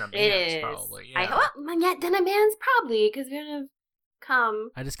tinier than a man's. It is. Probably. Yeah. I hope. Yeah, then a man's probably because we're gonna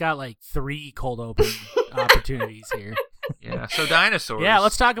come. I just got like 3 cold open opportunities here. Yeah. So dinosaurs. Yeah,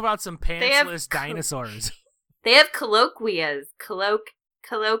 let's talk about some pantsless dinosaurs. They have colloquias.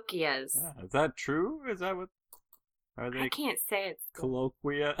 Colloquias. Is that true? Is that what? Are they? I can't say it.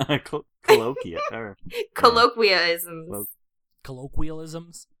 Colloquia. Colloquia. Or, Colloquialisms.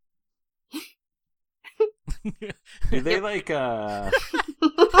 Colloquialisms. Do they like? I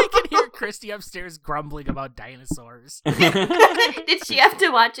can hear Christy upstairs grumbling about dinosaurs. Did she have to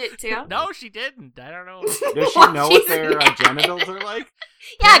watch it too? No, she didn't. I don't know. Does she know what their genitals are like?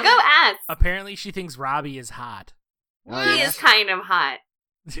 Yeah, go ask. Apparently, she thinks Robbie is hot. He is kind of hot.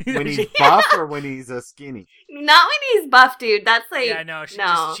 When he's buff or when he's skinny? Not when he's buff, dude. That's like yeah, no.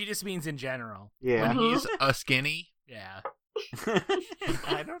 She just means in general. Yeah, when he's a skinny. Yeah.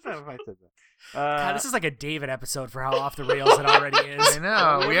 I don't know if I said that. God, this is like a David episode for how off the rails it already is. I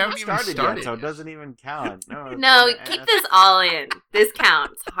know. We haven't even started yet, so it doesn't even count. No, keep this all in. This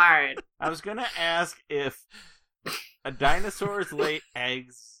counts hard. I was gonna ask if dinosaurs lay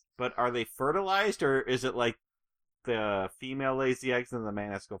eggs, but are they fertilized, or is it like the female lays the eggs and the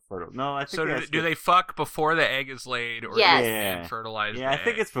man has to go fertile? No, I think so. Do they fuck before the egg is laid, or yes. do they fertilize? Yeah, I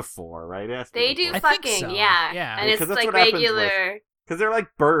think it's before, right? They do fucking, so. yeah, and it's like regular. Because they're like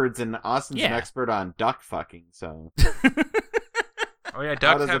birds, and Austin's an expert on duck fucking, so. Oh yeah,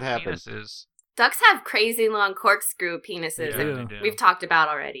 ducks have penises. Ducks have crazy long corkscrew penises that we've talked about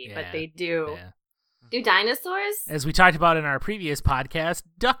already, but they do. Yeah. Do dinosaurs? As we talked about in our previous podcast,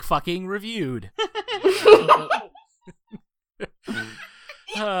 duck fucking reviewed.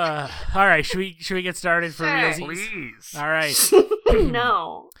 All right, should we get started for realsies? Please. All right.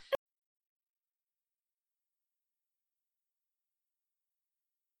 No.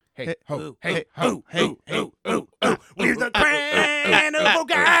 Hey, ho, hey, ho, hey, ho, oh, oh. We're the Carnival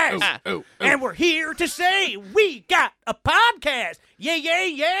Guys, and we're here to say we got a podcast. Yay, yay,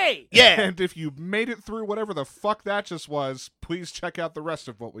 yay. Yeah. And if you made it through whatever the fuck that just was, please check out the rest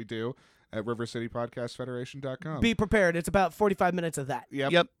of what we do at rivercitypodcastfederation.com. Be prepared. It's about 45 minutes of that.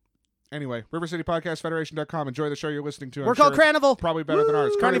 Yep. Anyway, rivercitypodcastfederation.com. Enjoy the show you're listening to. We're called Carnival. Probably better than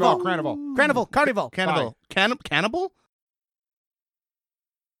ours. Carnival. Cannibal.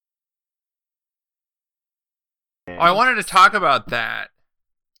 I wanted to talk about that.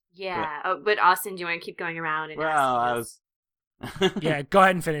 Yeah, but Austin, do you want to keep going around? And I was. Yeah, go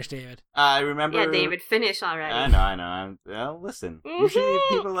ahead and finish, David. I remember. Yeah, David, finish already. I know. Well, listen. Usually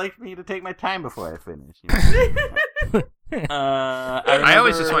people like me to take my time before I finish. I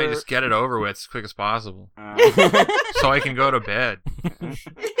always just want to just get it over with as quick as possible, so I can go to bed.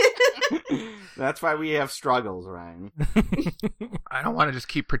 That's why we have struggles, Ryan. I don't want to just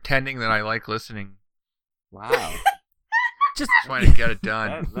keep pretending that I like listening. Wow. Just trying to get it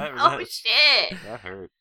done. Oh, shit. That hurt.